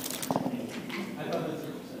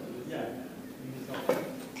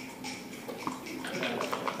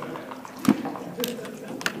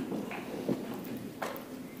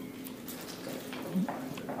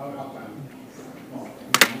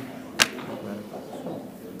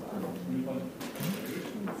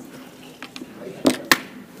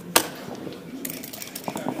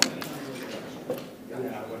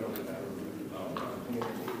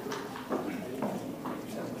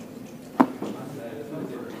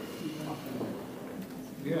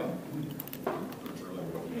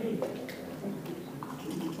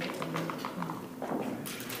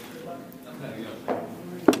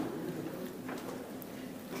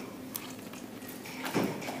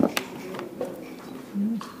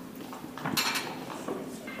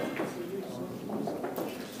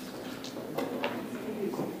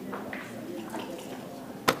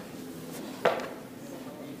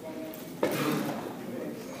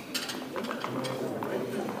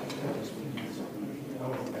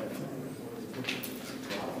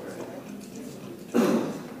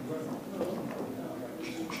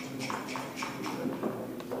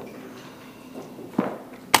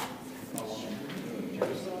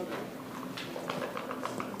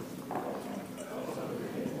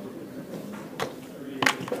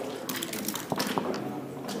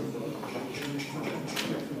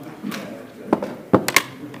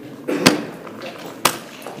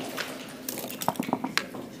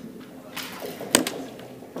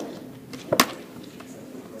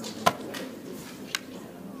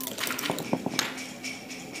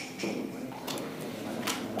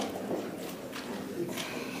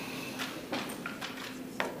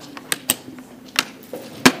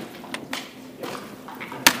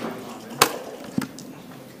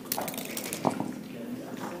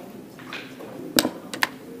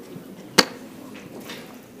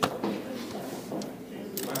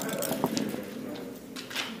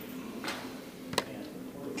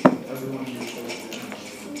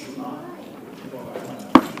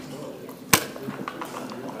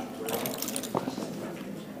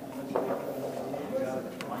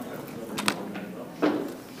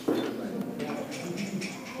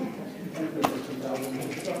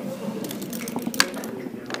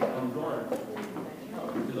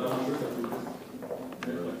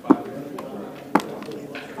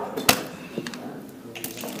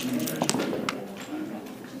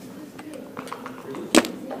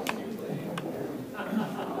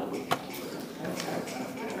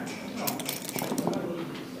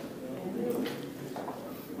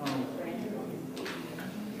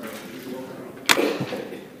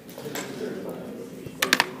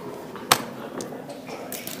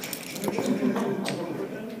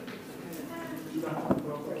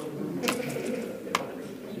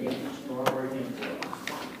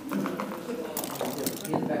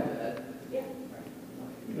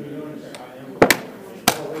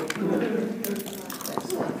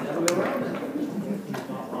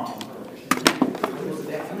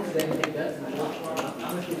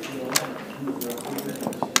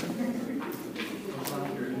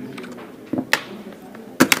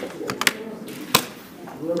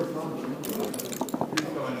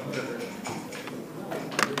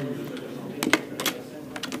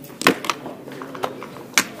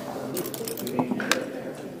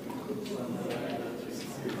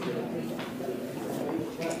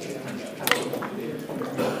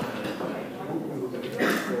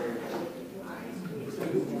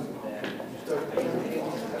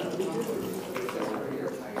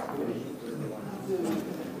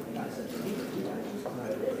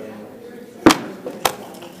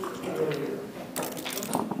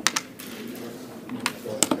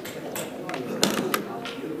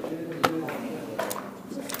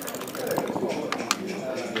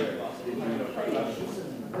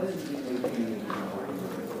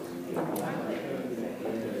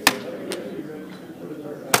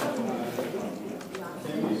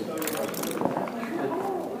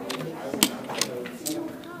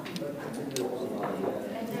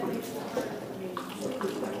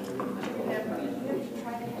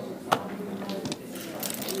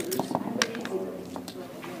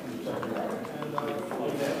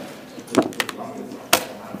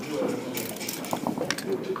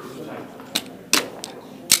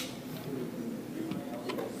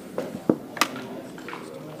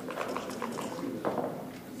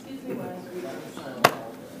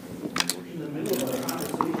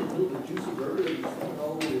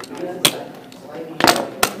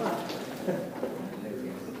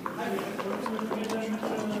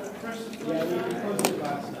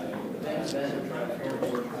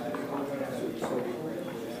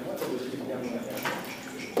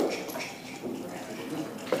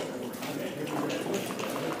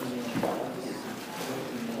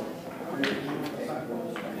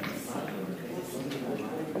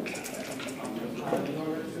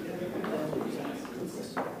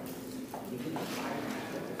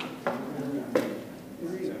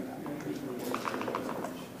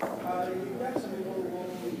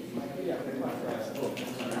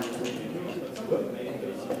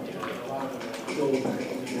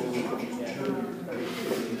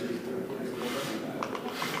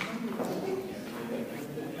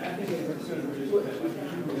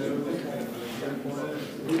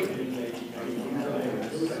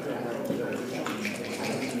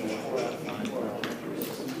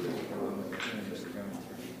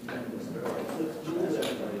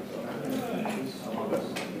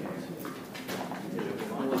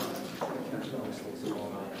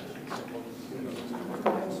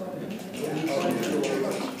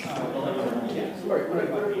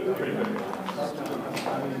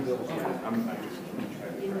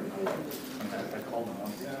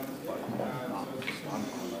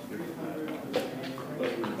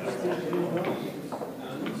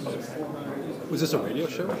 Was this a radio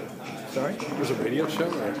show? Sorry? It was a radio show?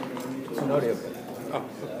 Or? It's an audio. Oh.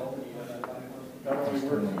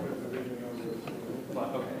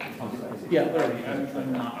 Yeah, literally,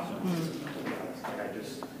 I'm not. I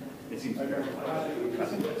just, it seems very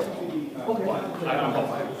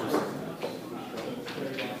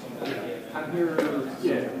I'm here,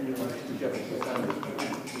 yeah.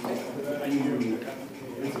 I knew.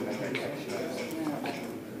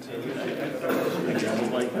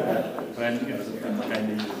 Like that, but I knew, I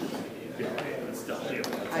knew, yeah, it's still,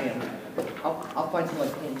 I am. I'll find some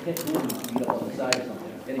like hit movies to beat up on the side or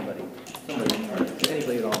something. Anybody. Somebody.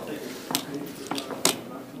 Anybody at all.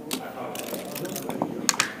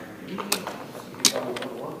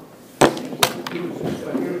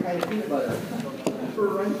 Kind of peanut butter.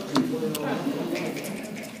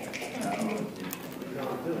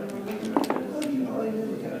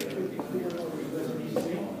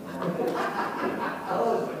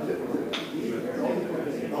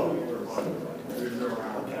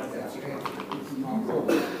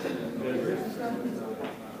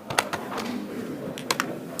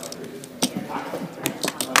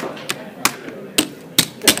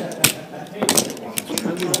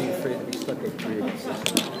 I wouldn't be afraid to be stuck at 3 of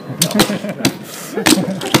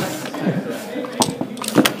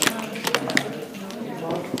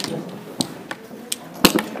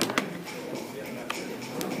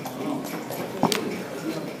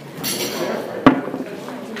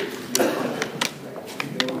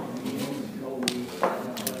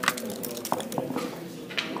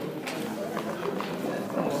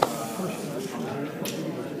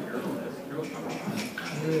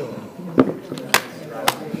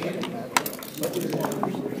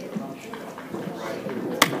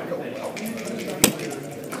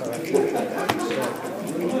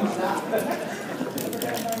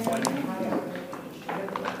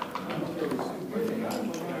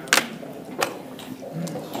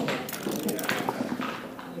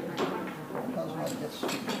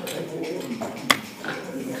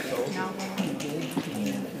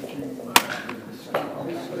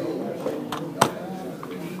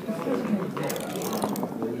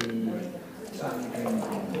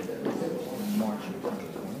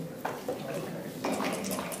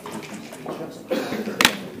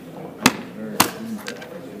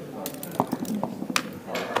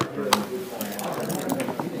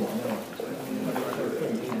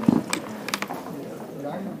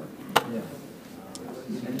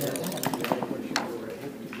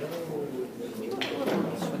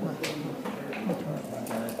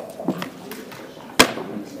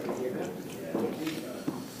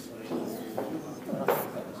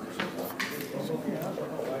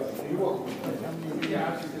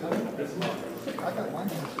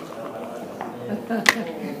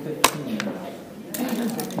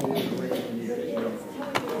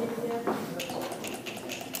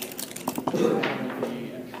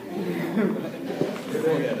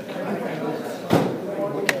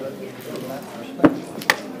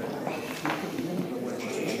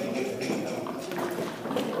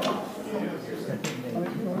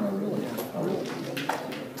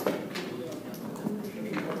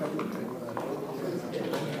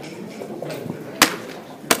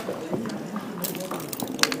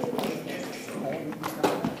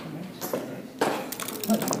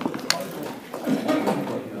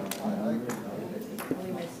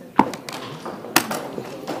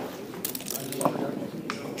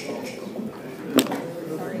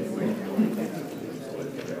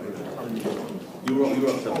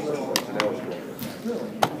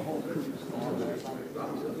How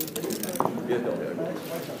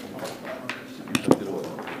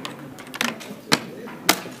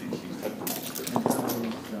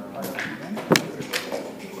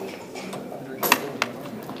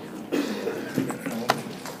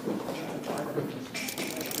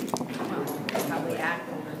we act,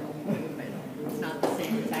 but it's not the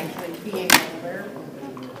same as actually being older.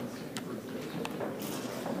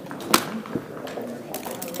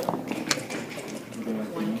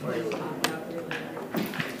 One choice popped out really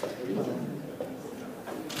nice.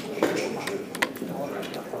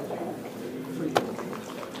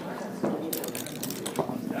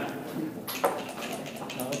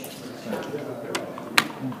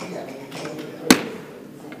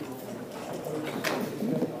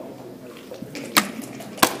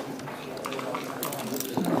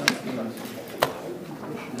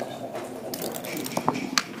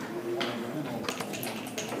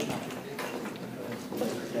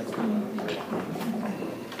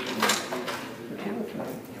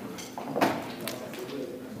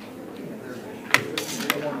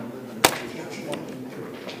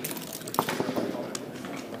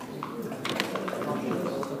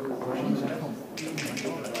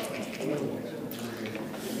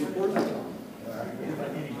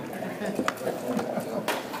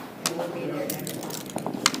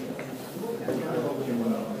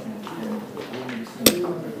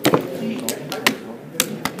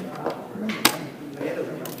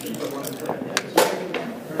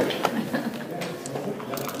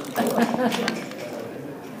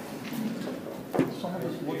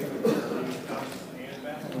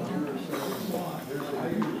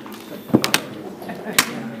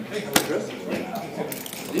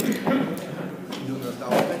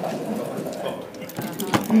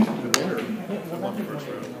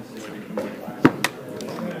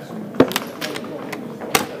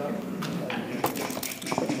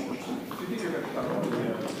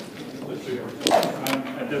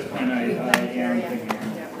 At this point, I am thinking.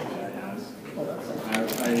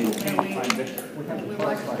 I find Victor. We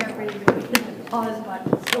watched Jeopardy with the pause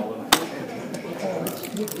button. So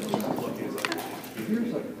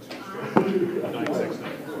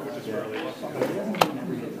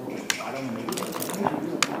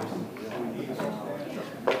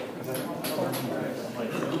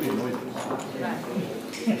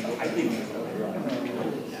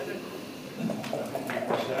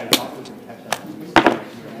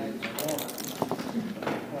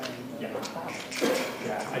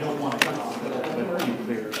I don't want to cut off, but be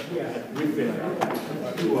clear. We've been.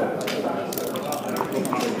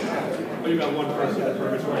 Oh, you got one person in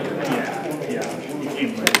purgatory? Yeah. He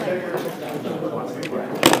came late.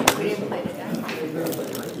 we didn't play the game.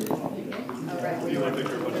 Oh, right. Do you want to pick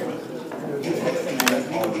your punishment?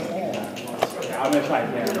 Yeah, I'm going to try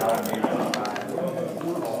again. You're looking for the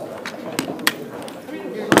Rd1.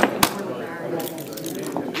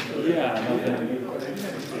 Yeah, nothing.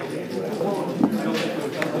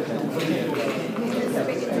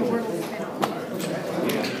 It's a world spin-off.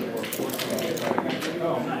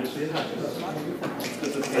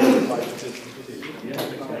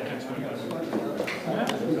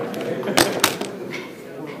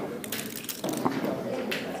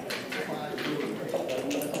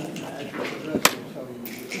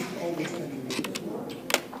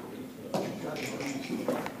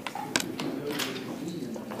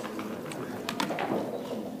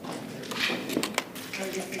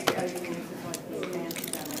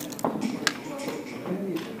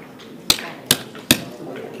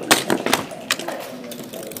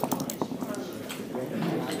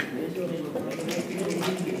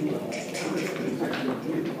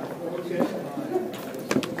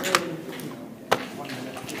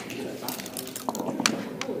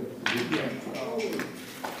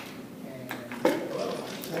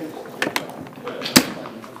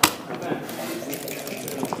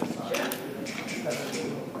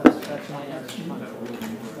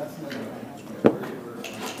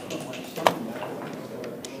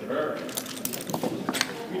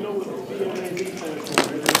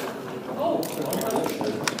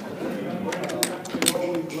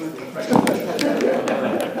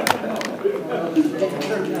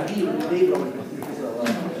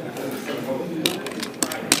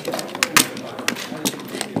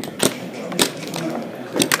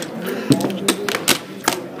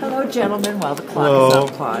 Hello, gentlemen. While the clock Hello. is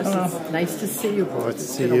up, pause. It's nice to see you both. Nice to It's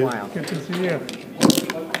see been you. a while. Good to see you.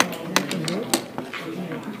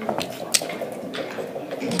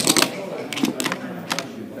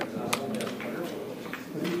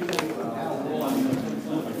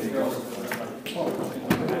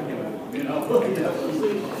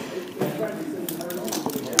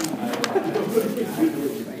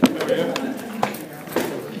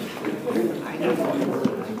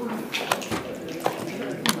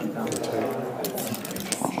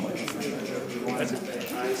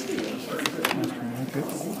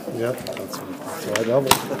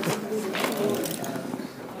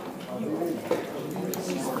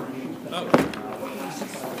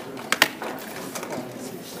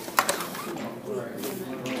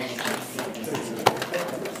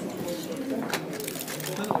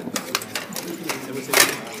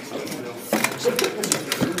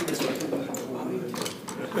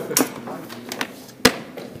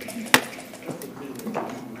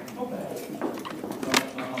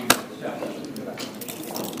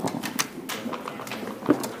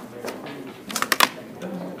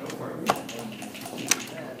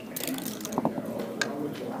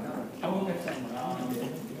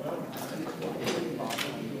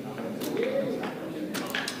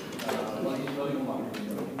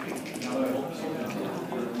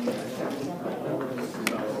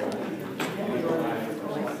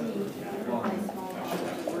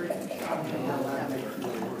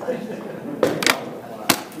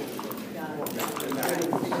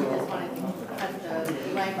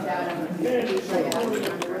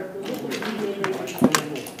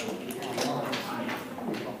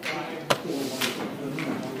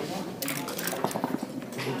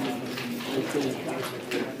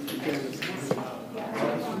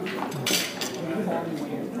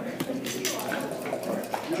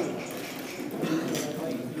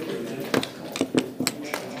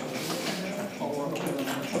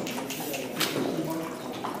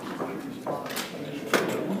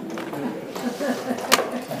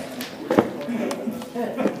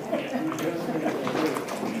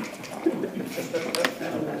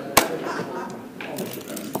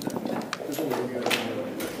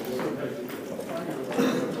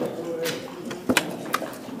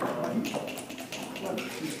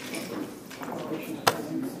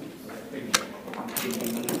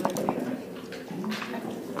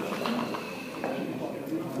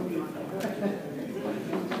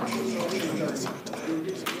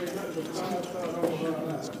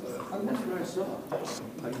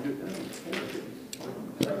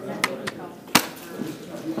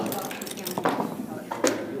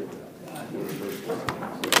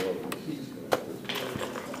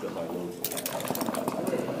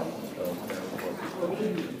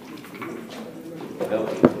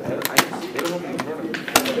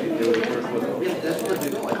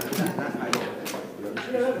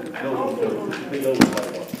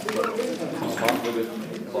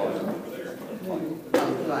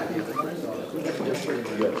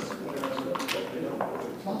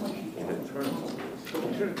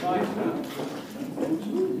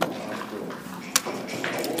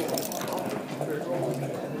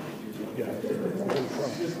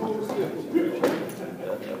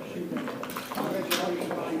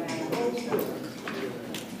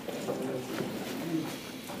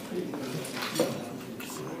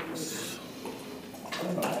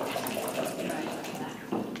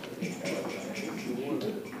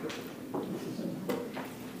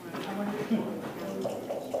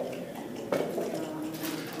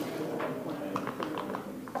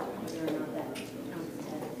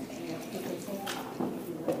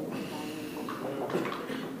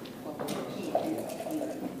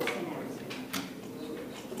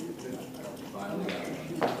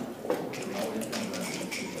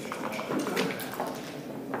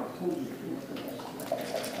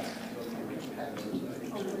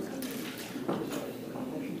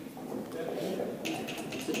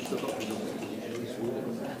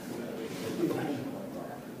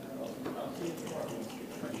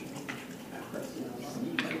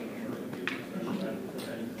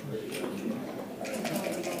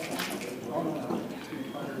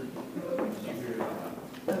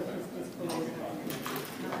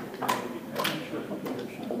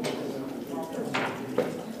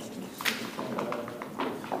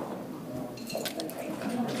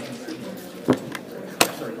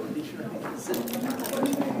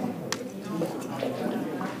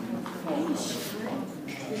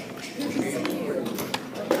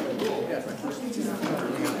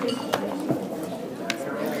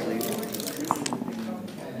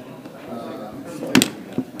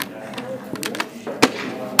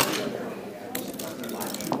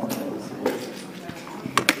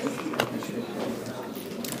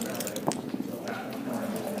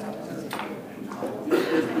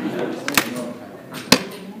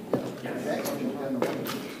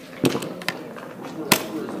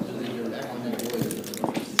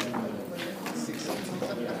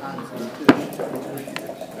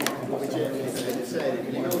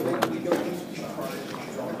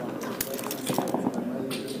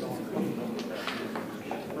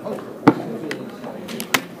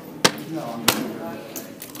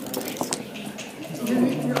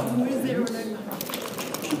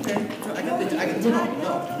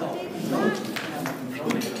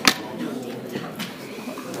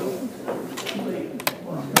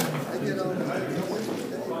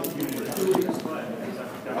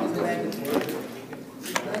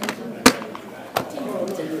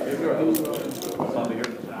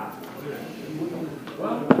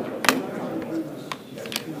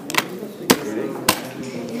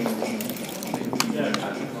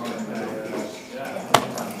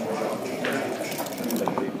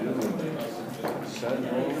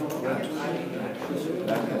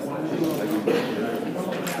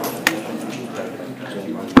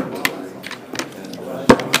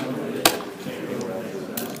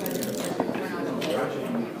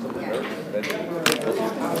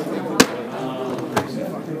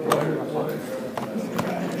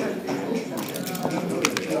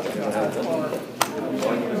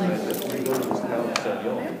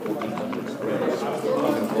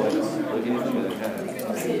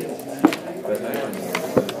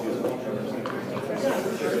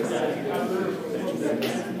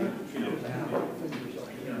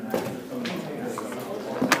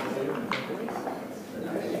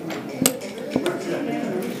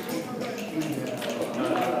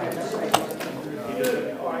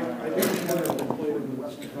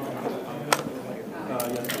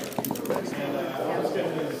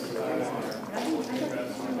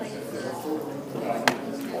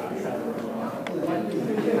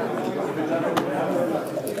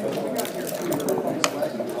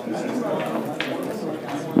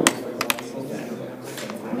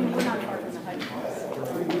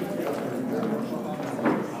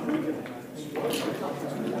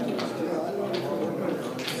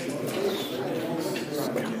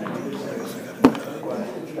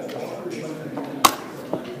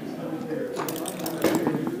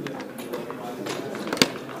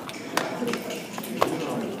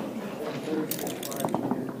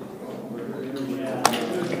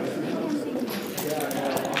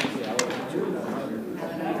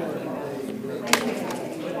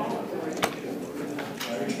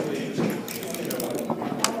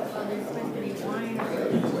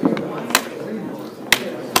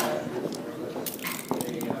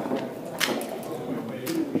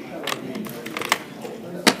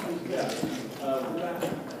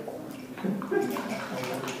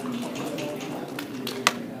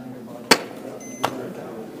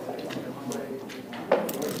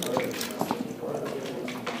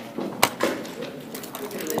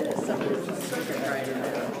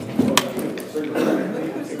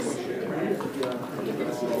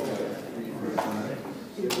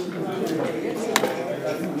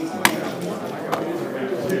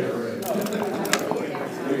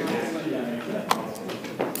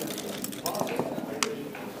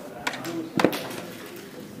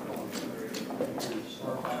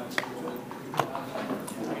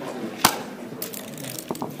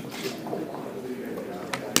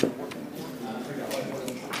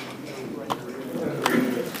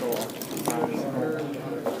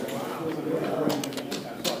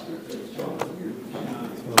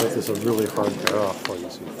 This is a really hard pair off for you,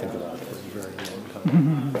 so you think about it for a very long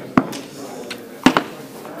time.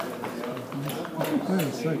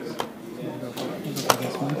 6. We'll go for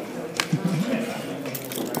this one.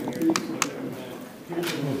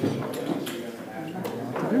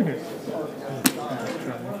 What to do here?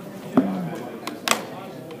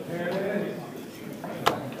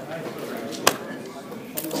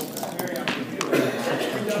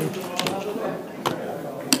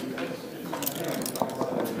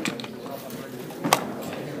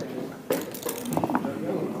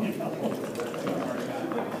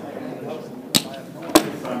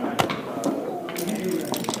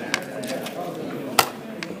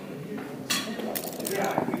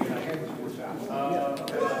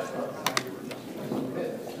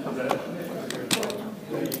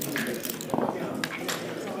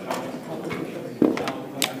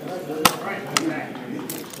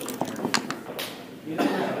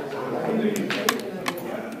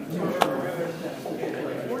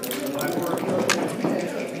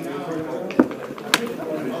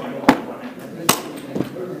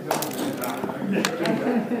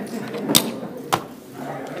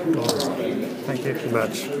 Thank you. Good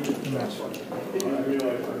match. Good match.